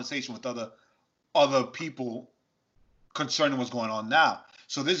this conversation with other people concerning what's going on now.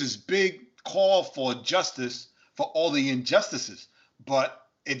 So there's this big call for justice for all the injustices. But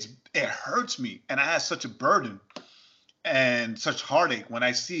it hurts me. And I have such a burden and such heartache when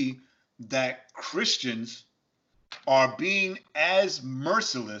I see that Christians are being as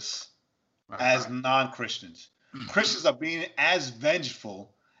merciless as non-Christians. Christians are being as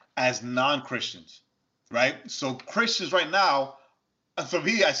vengeful as non-Christians, right? So Christians right now, for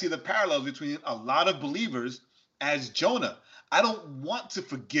me, I see the parallels between a lot of believers as Jonah. I don't want to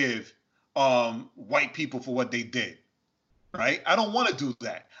forgive white people for what they did, right? I don't want to do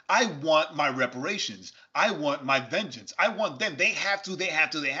that. I want my reparations. I want my vengeance. I want them. They have to. And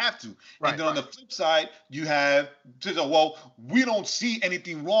then on the flip side, you have, well, we don't see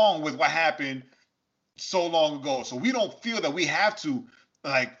anything wrong with what happened so long ago. So we don't feel that we have to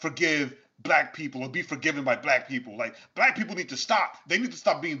forgive black people or be forgiven by black people. Like, black people need to stop. They need to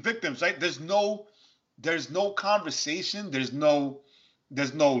stop being victims, right? There's no conversation. There's no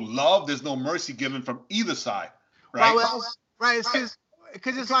love. There's no mercy given from either side, right? Right. It's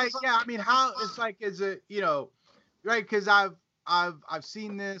because it's like, yeah, I mean, how it's like, is it, right? Because I've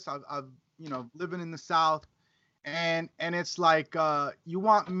seen this. I've living in the South, and it's like, you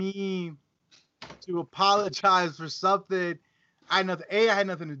want me to apologize for something I had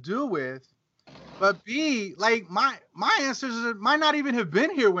nothing to do with, but B, like my ancestors might not even have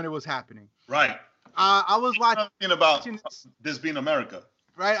been here when it was happening. Right. I was watching about this being America.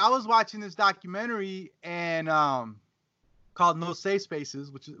 Right. I was watching this documentary and called No Safe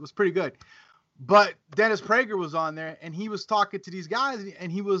Spaces, which was pretty good. But Dennis Prager was on there, and he was talking to these guys, and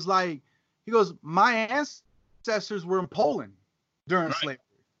he was like, he goes, my ancestors were in Poland during slavery.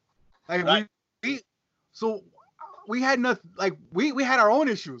 Like so we had nothing, like we had our own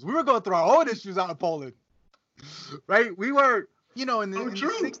issues. We were going through our own issues out of Poland. Right? We were, in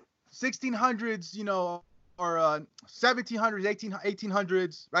the 1600s, or 1700s,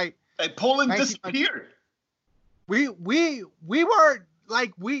 1800s, right? Like, Poland disappeared. We were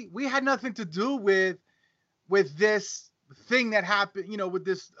like, we had nothing to do with this thing that happened, with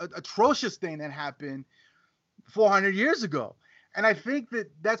this atrocious thing that happened 400 years ago. And I think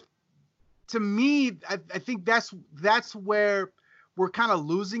that's, to me, I think that's where we're kind of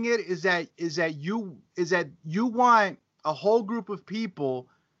losing it, is that you want a whole group of people,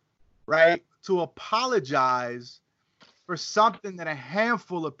 right, to apologize for something that a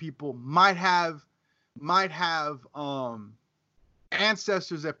handful of people might have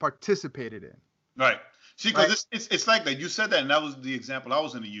ancestors that participated in. Right. See, because it's like that. You said that, and that was the example I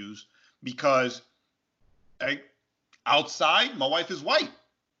was going to use, because outside, my wife is white,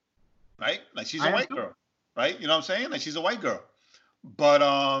 right? Like, she's a white girl, right? You know what I'm saying? Like, she's a white girl. But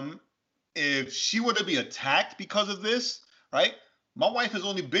if she were to be attacked because of this, right? My wife has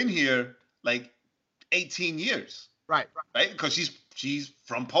only been here like 18 years. Right? Because she's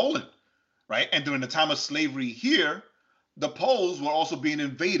from Poland, right? And during the time of slavery here, the Poles were also being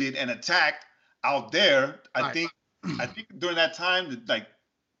invaded and attacked out there. I think during that time, like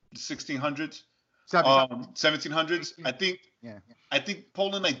the 1600s, 1700s, I think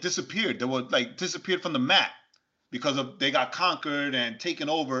Poland disappeared. They were disappeared from the map because they got conquered and taken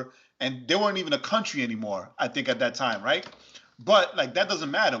over, and they weren't even a country anymore, I think, at that time, right? But that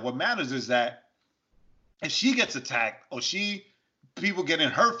doesn't matter. What matters is that if she gets attacked or people get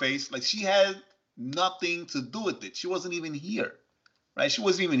in her face, she had nothing to do with it. She wasn't even here, right? She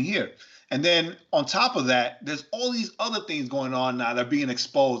wasn't even here. And then on top of that, there's all these other things going on now that are being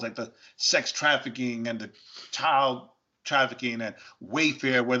exposed, like the sex trafficking and the child trafficking and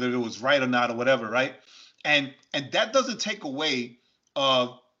Wayfair, whether it was right or not or whatever, right? And that doesn't take away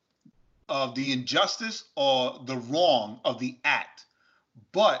of the injustice or the wrong of the act.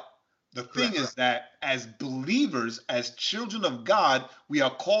 But the thing is that as believers, as children of God, we are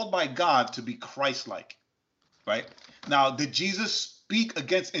called by God to be Christ-like, right? Now, did Jesus speak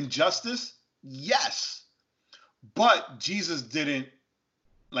against injustice? Yes. But Jesus didn't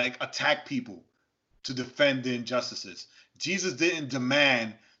attack people to defend the injustices. Jesus didn't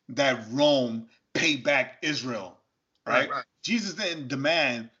demand that Rome pay back Israel, right? Jesus didn't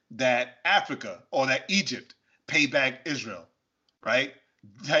demand that Africa or that Egypt pay back Israel, right?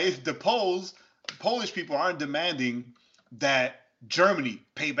 The Polish people aren't demanding that Germany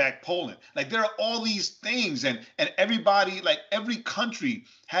pay back Poland. There are all these things, and everybody, every country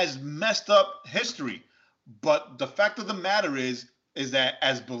has messed up history. But the fact of the matter is that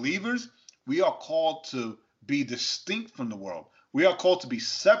as believers, we are called to be distinct from the world. We are called to be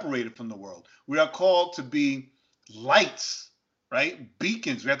separated from the world. We are called to be lights, right?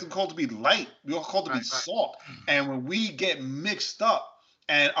 Beacons. We have to be called to be light. We are called to be salt. And when we get mixed up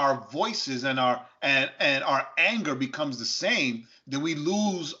and our voices and our anger becomes the same, then we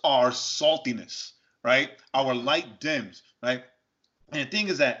lose our saltiness, right? Our light dims, right? And the thing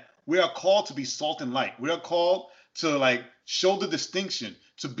is that we are called to be salt and light. We are called to show the distinction,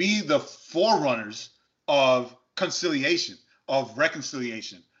 to be the forerunners of conciliation, of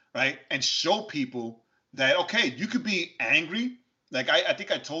reconciliation, right? And show people that, okay, you could be angry. Like I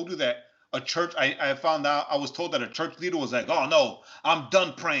think I told you that I found out, I was told that a church leader was like, oh no, I'm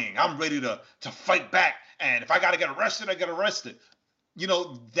done praying. I'm ready to fight back. And if I got to get arrested, I get arrested.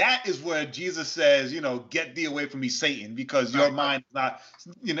 That is where Jesus says, get thee away from me, Satan, because your mind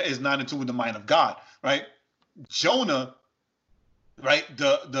is not in tune with the mind of God, right? Jonah, right?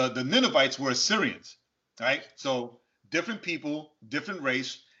 The Ninevites were Assyrians, right? So different people, different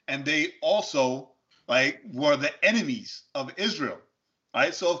race, and they also were the enemies of Israel,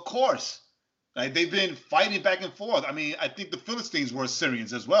 right? So of course, right, they've been fighting back and forth. I mean, I think the Philistines were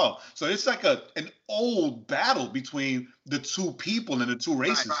Assyrians as well. So it's like an old battle between the two people and the two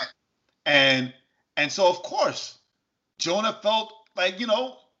races. Right. And so of course, Jonah felt like,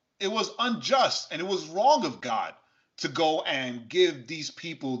 it was unjust and it was wrong of God to go and give these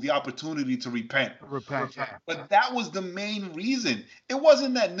people the opportunity to repent. But that was the main reason. It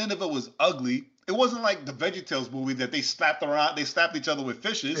wasn't that Nineveh was ugly. It wasn't like the VeggieTales movie that they slapped each other with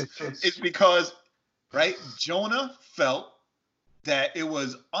fishes. It's because, right, Jonah felt that it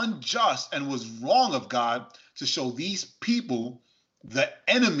was unjust and was wrong of God to show these people, the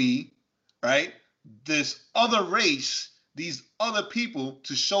enemy, right, this other race, these other people,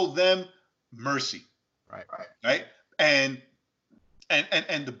 to show them mercy. Right. And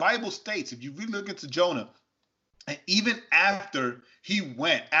the Bible states, if you really look into Jonah, and even after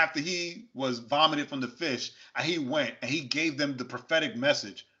he was vomited from the fish, and he went and he gave them the prophetic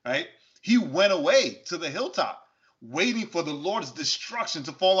message, right? He went away to the hilltop, waiting for the Lord's destruction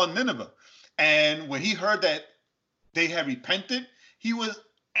to fall on Nineveh. And when he heard that they had repented, he was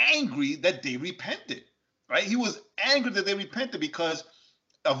angry that they repented, right? He was angry that they repented because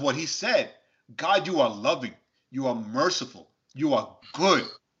of what he said. God, you are loving, you are merciful, you are good.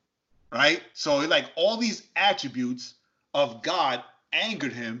 Right? So all these attributes of God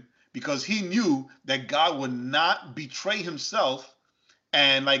angered him because he knew that God would not betray himself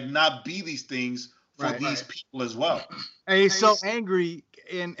and not be these things for these people as well. And he's so angry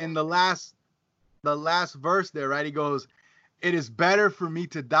in the last verse there, right? He goes, it is better for me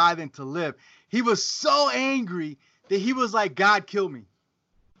to die than to live. He was so angry that he was like, God, kill me.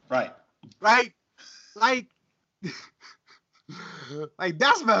 Right. Like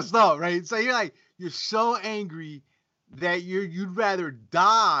that's messed up, right? So you're so angry that you'd rather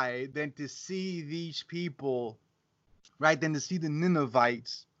die than to see these people, right? Than to see the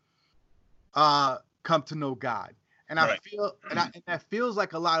Ninevites come to know God. And I feel, and that feels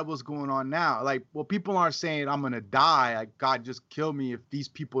like a lot of what's going on now. People aren't saying I'm gonna die. Like God, just kill me if these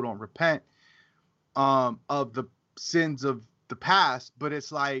people don't repent of the sins of the past. But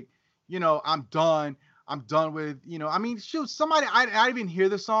it's like, I'm done. I'm done with, shoot, somebody, I didn't even hear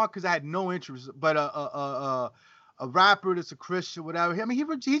the song because I had no interest, but a rapper that's a Christian, whatever. I mean,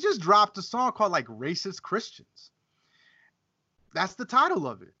 he just dropped a song called Racist Christians. That's the title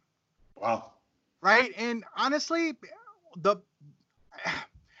of it. Wow. Right. And honestly,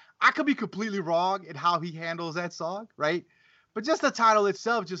 I could be completely wrong in how he handles that song. Right. But just the title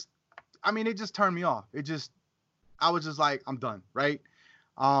itself, it just turned me off. I was just like, I'm done. Right.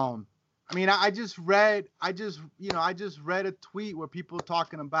 I just read a tweet where people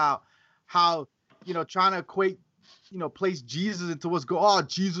talking about how, trying to equate, place Jesus into what's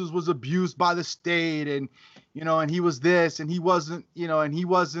Jesus was abused by the state and, and he was this and he wasn't, and he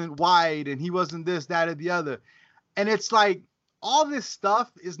wasn't white and he wasn't this, that, or the other. And it's like, all this stuff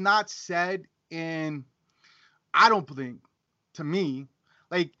is not said in, I don't think, to me,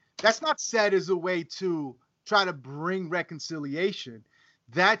 that's not said as a way to try to bring reconciliation.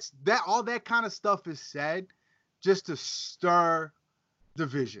 All that kind of stuff is said just to stir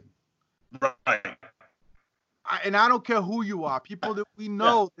division. Right. And I don't care who you are. People that we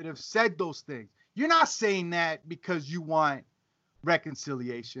know that have said those things. You're not saying that because you want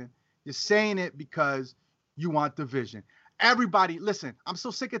reconciliation. You're saying it because you want division. Everybody, listen, I'm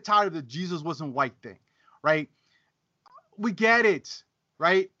so sick and tired of the Jesus wasn't white thing, right? We get it.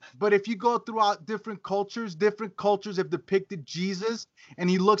 Right. But if you go throughout different cultures have depicted Jesus and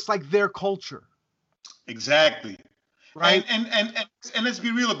he looks like their culture. Exactly. Right. And let's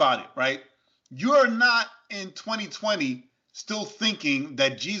be real about it. Right. You're not in 2020 still thinking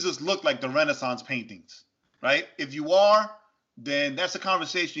that Jesus looked like the Renaissance paintings. Right. If you are, then that's a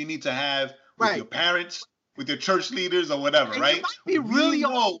conversation you need to have with your parents, with your church leaders or whatever. And right. Be really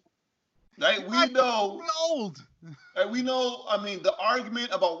old. Right. We know. Old. We know. I mean, the argument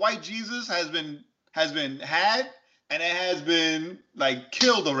about white Jesus has been had, and it has been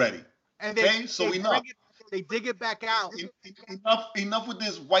killed already. And okay, so we know. They dig it back out. Enough with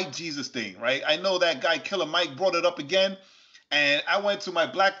this white Jesus thing, right? I know that guy Killer Mike brought it up again, and I went to my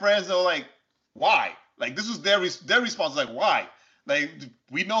black friends. They were like, "Why?" Like this was their response. Like, "Why?" Like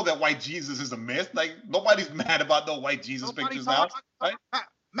we know that white Jesus is a myth. Like nobody's mad about no white Jesus pictures now, right?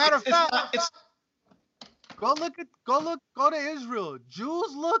 Matter of fact, go to Israel.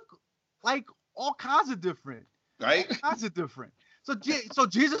 Jews look like all kinds of different, right? All kinds of different. So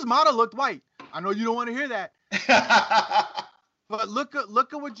Jesus' model looked white. I know you don't want to hear that, but look at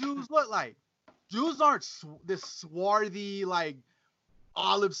what Jews look like. Jews aren't this swarthy, like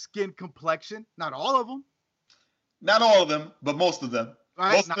olive skin complexion. Not all of them. Not all of them, but most of them.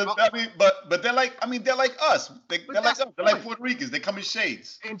 Right? Most of them. I mean, but they're like us. They're like us. They're like Puerto Ricans. They come in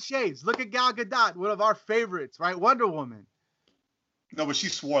shades. In shades. Look at Gal Gadot, one of our favorites, right? Wonder Woman. No, but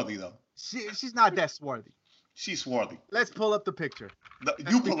she's swarthy though. She's not that swarthy. She's swarthy. Let's pull up the picture.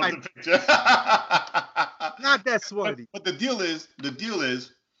 You pull up the picture. Not that swarthy. But the deal is,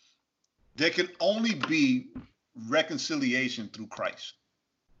 there can only be reconciliation through Christ.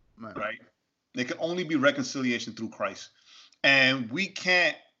 Right? There can only be reconciliation through Christ. And we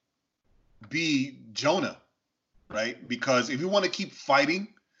can't be Jonah, right? Because if we want to keep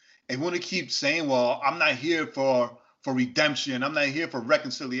fighting, and we want to keep saying, well, I'm not here for redemption, I'm not here for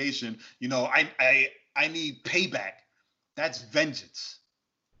reconciliation, I need payback. That's vengeance.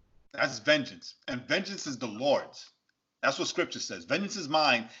 That's vengeance. And vengeance is the Lord's. That's what scripture says. Vengeance is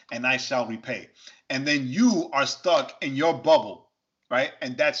mine and I shall repay. And then you are stuck in your bubble, right?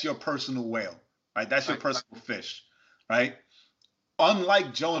 And that's your personal whale, right? That's your personal fish, right?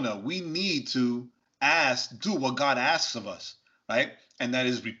 Unlike Jonah, we need to do what God asks of us, right? And that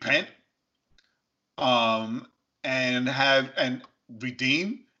is repent, and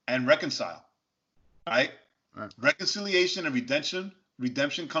redeem and reconcile. Right? Reconciliation and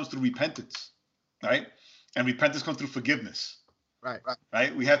redemption comes through repentance, right? And repentance comes through forgiveness.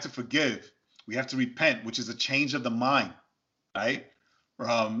 Right? We have to forgive. We have to repent, which is a change of the mind, right?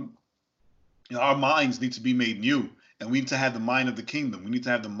 Our minds need to be made new, and we need to have the mind of the kingdom. We need to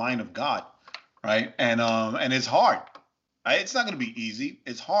have the mind of God, right? And it's hard, right? It's not going to be easy.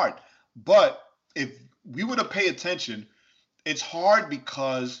 It's hard. But if we were to pay attention, it's hard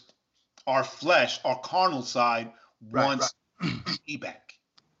because our flesh, our carnal side wants payback,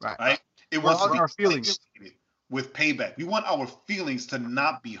 right? It wants to be our feelings with payback. We want our feelings to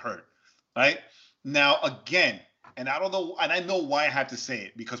not be hurt, right? Now, again, and I don't know, and I know why I have to say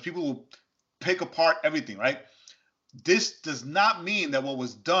it, because people will pick apart everything, right? This does not mean that what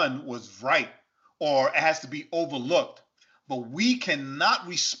was done was right or it has to be overlooked, but we cannot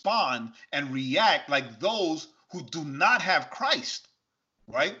respond and react like those who do not have Christ.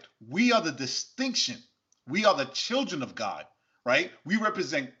 Right? We are the distinction. We are the children of God, right? We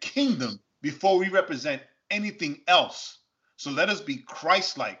represent kingdom before we represent anything else. So let us be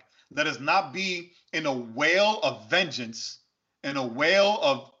Christ-like. Let us not be in a whale of vengeance, in a whale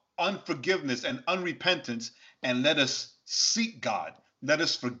of unforgiveness and unrepentance, and let us seek God. Let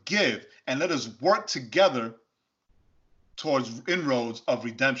us forgive, and let us work together towards inroads of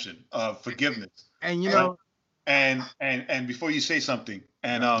redemption, of forgiveness. And And before you say something,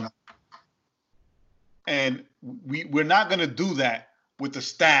 we're not going to do that with the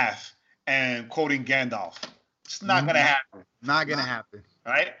staff and quoting Gandalf. It's not going to happen. Not going to happen.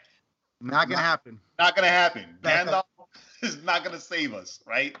 Right? Not going to happen. Not going to happen. Gandalf is not going to save us,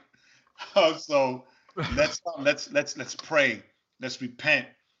 right? So let's pray. Let's repent,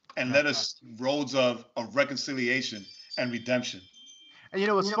 and let us roads of reconciliation and redemption.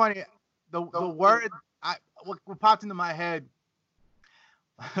 And what's funny? The word what popped into my head,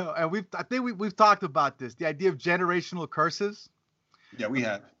 and I think we've talked about this, the idea of generational curses. Yeah, we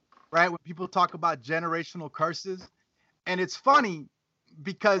have. Right? When people talk about generational curses, and it's funny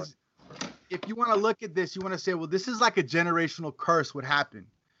because if you want to look at this, you want to say, well, this is like a generational curse would happen,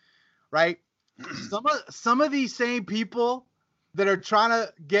 right? Some of these same people that are trying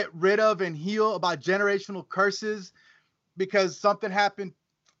to get rid of and heal about generational curses because something happened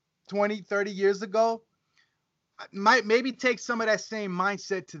 20, 30 years ago, might maybe take some of that same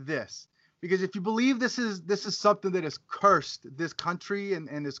mindset to this. Because if you believe this is something that has cursed this country and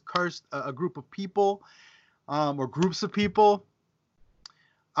has cursed a group of people, or groups of people,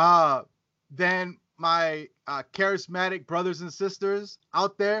 then my charismatic brothers and sisters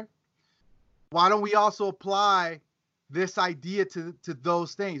out there, why don't we also apply this idea to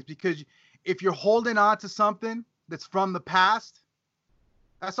those things? Because if you're holding on to something that's from the past,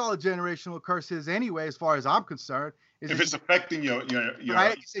 that's all a generational curse is anyway, as far as I'm concerned. If it's affecting your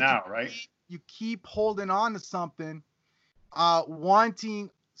right? now, right? You keep holding on to something,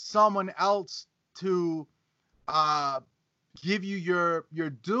 wanting someone else to give you your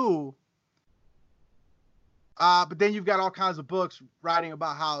due. But then you've got all kinds of books writing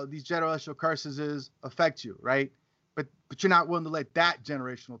about how these generational curses affect you, right? But you're not willing to let that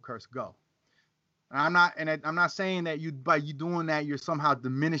generational curse go. And I'm not saying that by you doing that you're somehow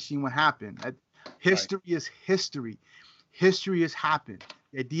diminishing what happened. History is history. History has happened.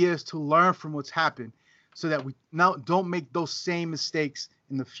 The idea is to learn from what's happened, so that we now don't make those same mistakes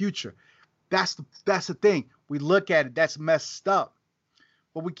in the future. That's the thing. We look at it, that's messed up.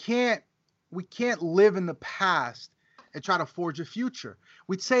 But we can't live in the past and try to forge a future.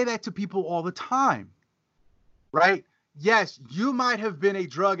 We'd say that to people all the time, right? Yes, you might have been a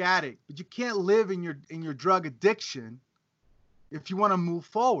drug addict, but you can't live in your drug addiction if you want to move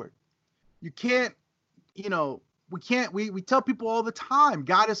forward. You can't, we tell people all the time,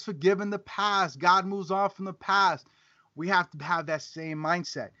 God has forgiven the past. God moves on from the past. We have to have that same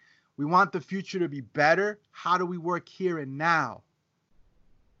mindset. We want the future to be better. How do we work here and now?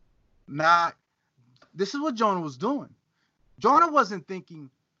 This is what Jonah was doing. Jonah wasn't thinking,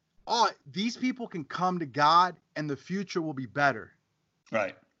 oh, these people can come to God and the future will be better.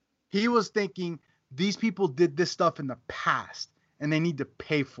 Right. He was thinking, these people did this stuff in the past and they need to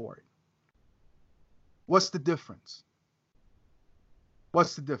pay for it. What's the difference?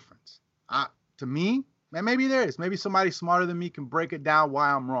 To me, and maybe there is. Maybe somebody smarter than me can break it down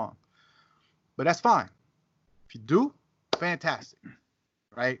why I'm wrong. But that's fine. If you do, fantastic.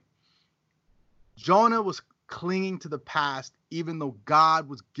 Right? Jonah was clinging to the past, even though God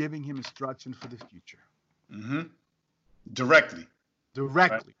was giving him instruction for the future. Mm-hmm. Directly.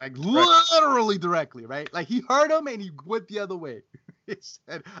 Right. Like literally directly, right? Like he heard him and he went the other way. He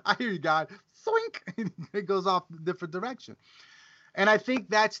said, I hear you, God. Swink. And it goes off a different direction. And I think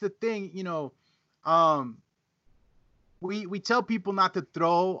that's the thing, we tell people not to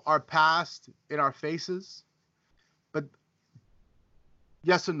throw our past in our faces, but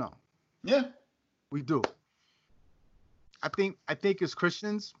yes or no? Yeah. We do. I think as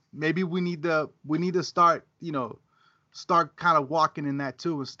Christians, maybe we need to start kind of walking in that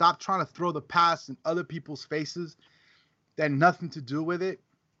too, and stop trying to throw the past in other people's faces that had nothing to do with it,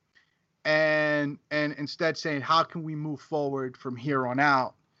 and instead saying, how can we move forward from here on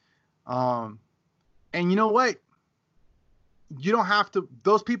out? And you know what? You don't have to.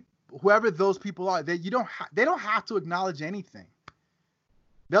 Those people, whoever those people are, they don't have to acknowledge anything.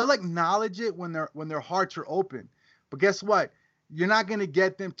 They'll acknowledge it when their hearts are open. But guess what? You're not going to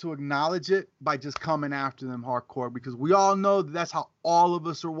get them to acknowledge it by just coming after them hardcore, because we all know that's how all of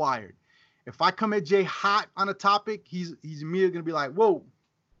us are wired. If I come at Jay hot on a topic, he's immediately going to be like, whoa.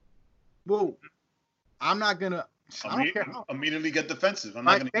 I'm not going to. I don't care. Immediately get defensive. I'm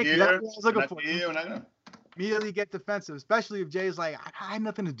not going to hear. Immediately get defensive, especially if Jay's like, I had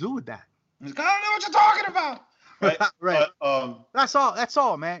nothing to do with that. He's like, I don't know what you're talking about. Right. Right. That's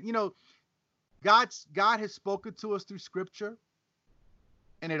all, man. God has spoken to us through scripture,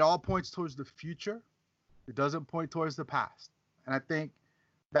 and it all points towards the future. It doesn't point towards the past. And I think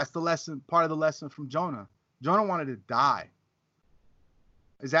that's the lesson, part of the lesson from Jonah. Jonah wanted to die.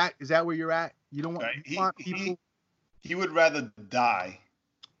 Is that where you're at? You don't want, right. you want people. He would rather die.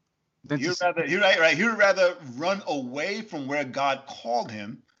 He would rather run away from where God called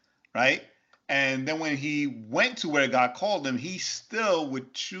him, right? And then when he went to where God called him, he still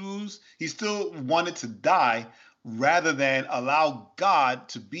wanted to die rather than allow God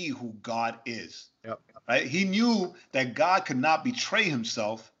to be who God is. Yep. Right? He knew that God could not betray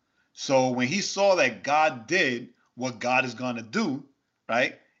himself. So when he saw that God did what God is going to do,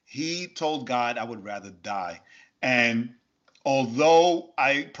 right? He told God, I would rather die. And although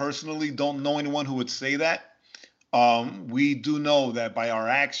I personally don't know anyone who would say that, we do know that by our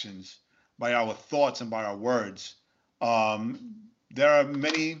actions, by our thoughts, and by our words, there are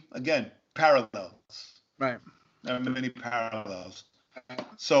many, again, parallels. Right. There are many parallels.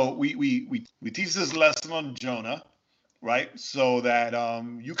 So we teach this lesson on Jonah, right? So that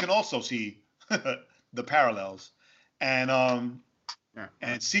you can also see the parallels, and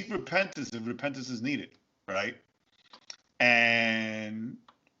seek repentance if repentance is needed, right? And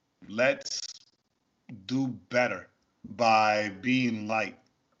let's do better by being light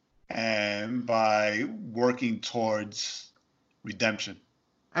and by working towards redemption,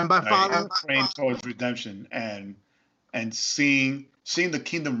 and by praying towards redemption, and seeing the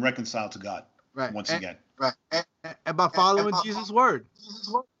kingdom reconciled to God, right, once again, right, and by following Jesus' word.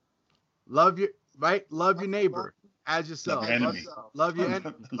 Love your neighbor as yourself. Love your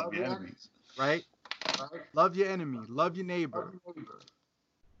enemies. Right? Love your enemy. Love your neighbor.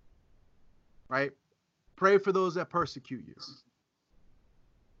 Right? Pray for those that persecute you.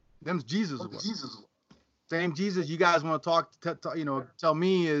 Them's Jesus' words. Same Jesus you guys want to tell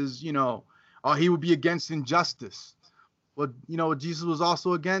me is, he would be against injustice. Well, what Jesus was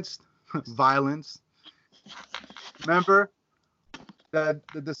also against? Violence. Remember that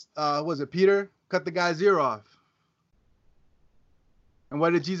was it Peter cut the guy's ear off? And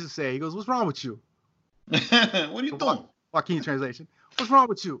what did Jesus say? He goes, "What's wrong with you?" What are you doing? Joaquin translation. "What's wrong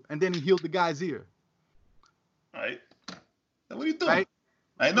with you?" And then he healed the guy's ear. Right. What are you doing? Right?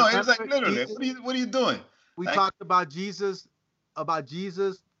 I know. It's like literally. What are you doing? We talked about Jesus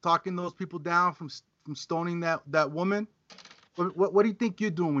talking those people down from stoning that woman. What do you think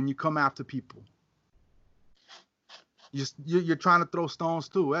you're doing when you come after people? You're trying to throw stones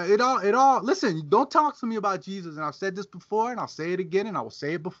too. It all. Listen, don't talk to me about Jesus. And I've said this before, and I'll say it again, and I will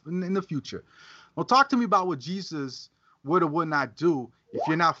say it in the future. Don't talk to me about what Jesus would or would not do if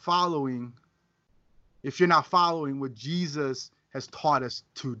you're not following what Jesus has taught us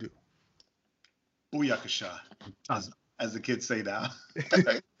to do. Booyakasha, as the kids say now.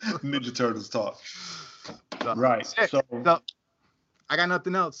 Ninja Turtles talk. Right. So I got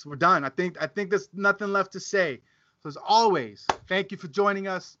nothing else. We're done. I think there's nothing left to say. So as always, thank you for joining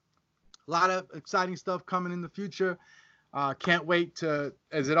us. A lot of exciting stuff coming in the future. Can't wait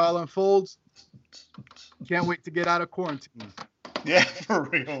as it all unfolds. Can't wait to get out of quarantine. Yeah, for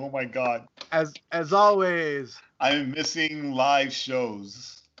real. Oh my God. As always, I'm missing live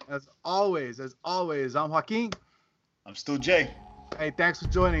shows. As always, I'm Joaquin. I'm still Jay. Hey, thanks for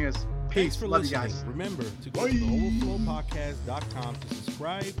joining us. Peace. Thanks for Love listening. you guys. Remember to go to theoverflowpodcast.com to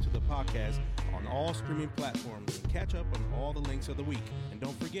subscribe to the podcast on all streaming platforms and catch up on all the links of the week. And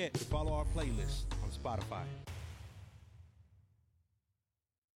don't forget to follow our playlist on Spotify.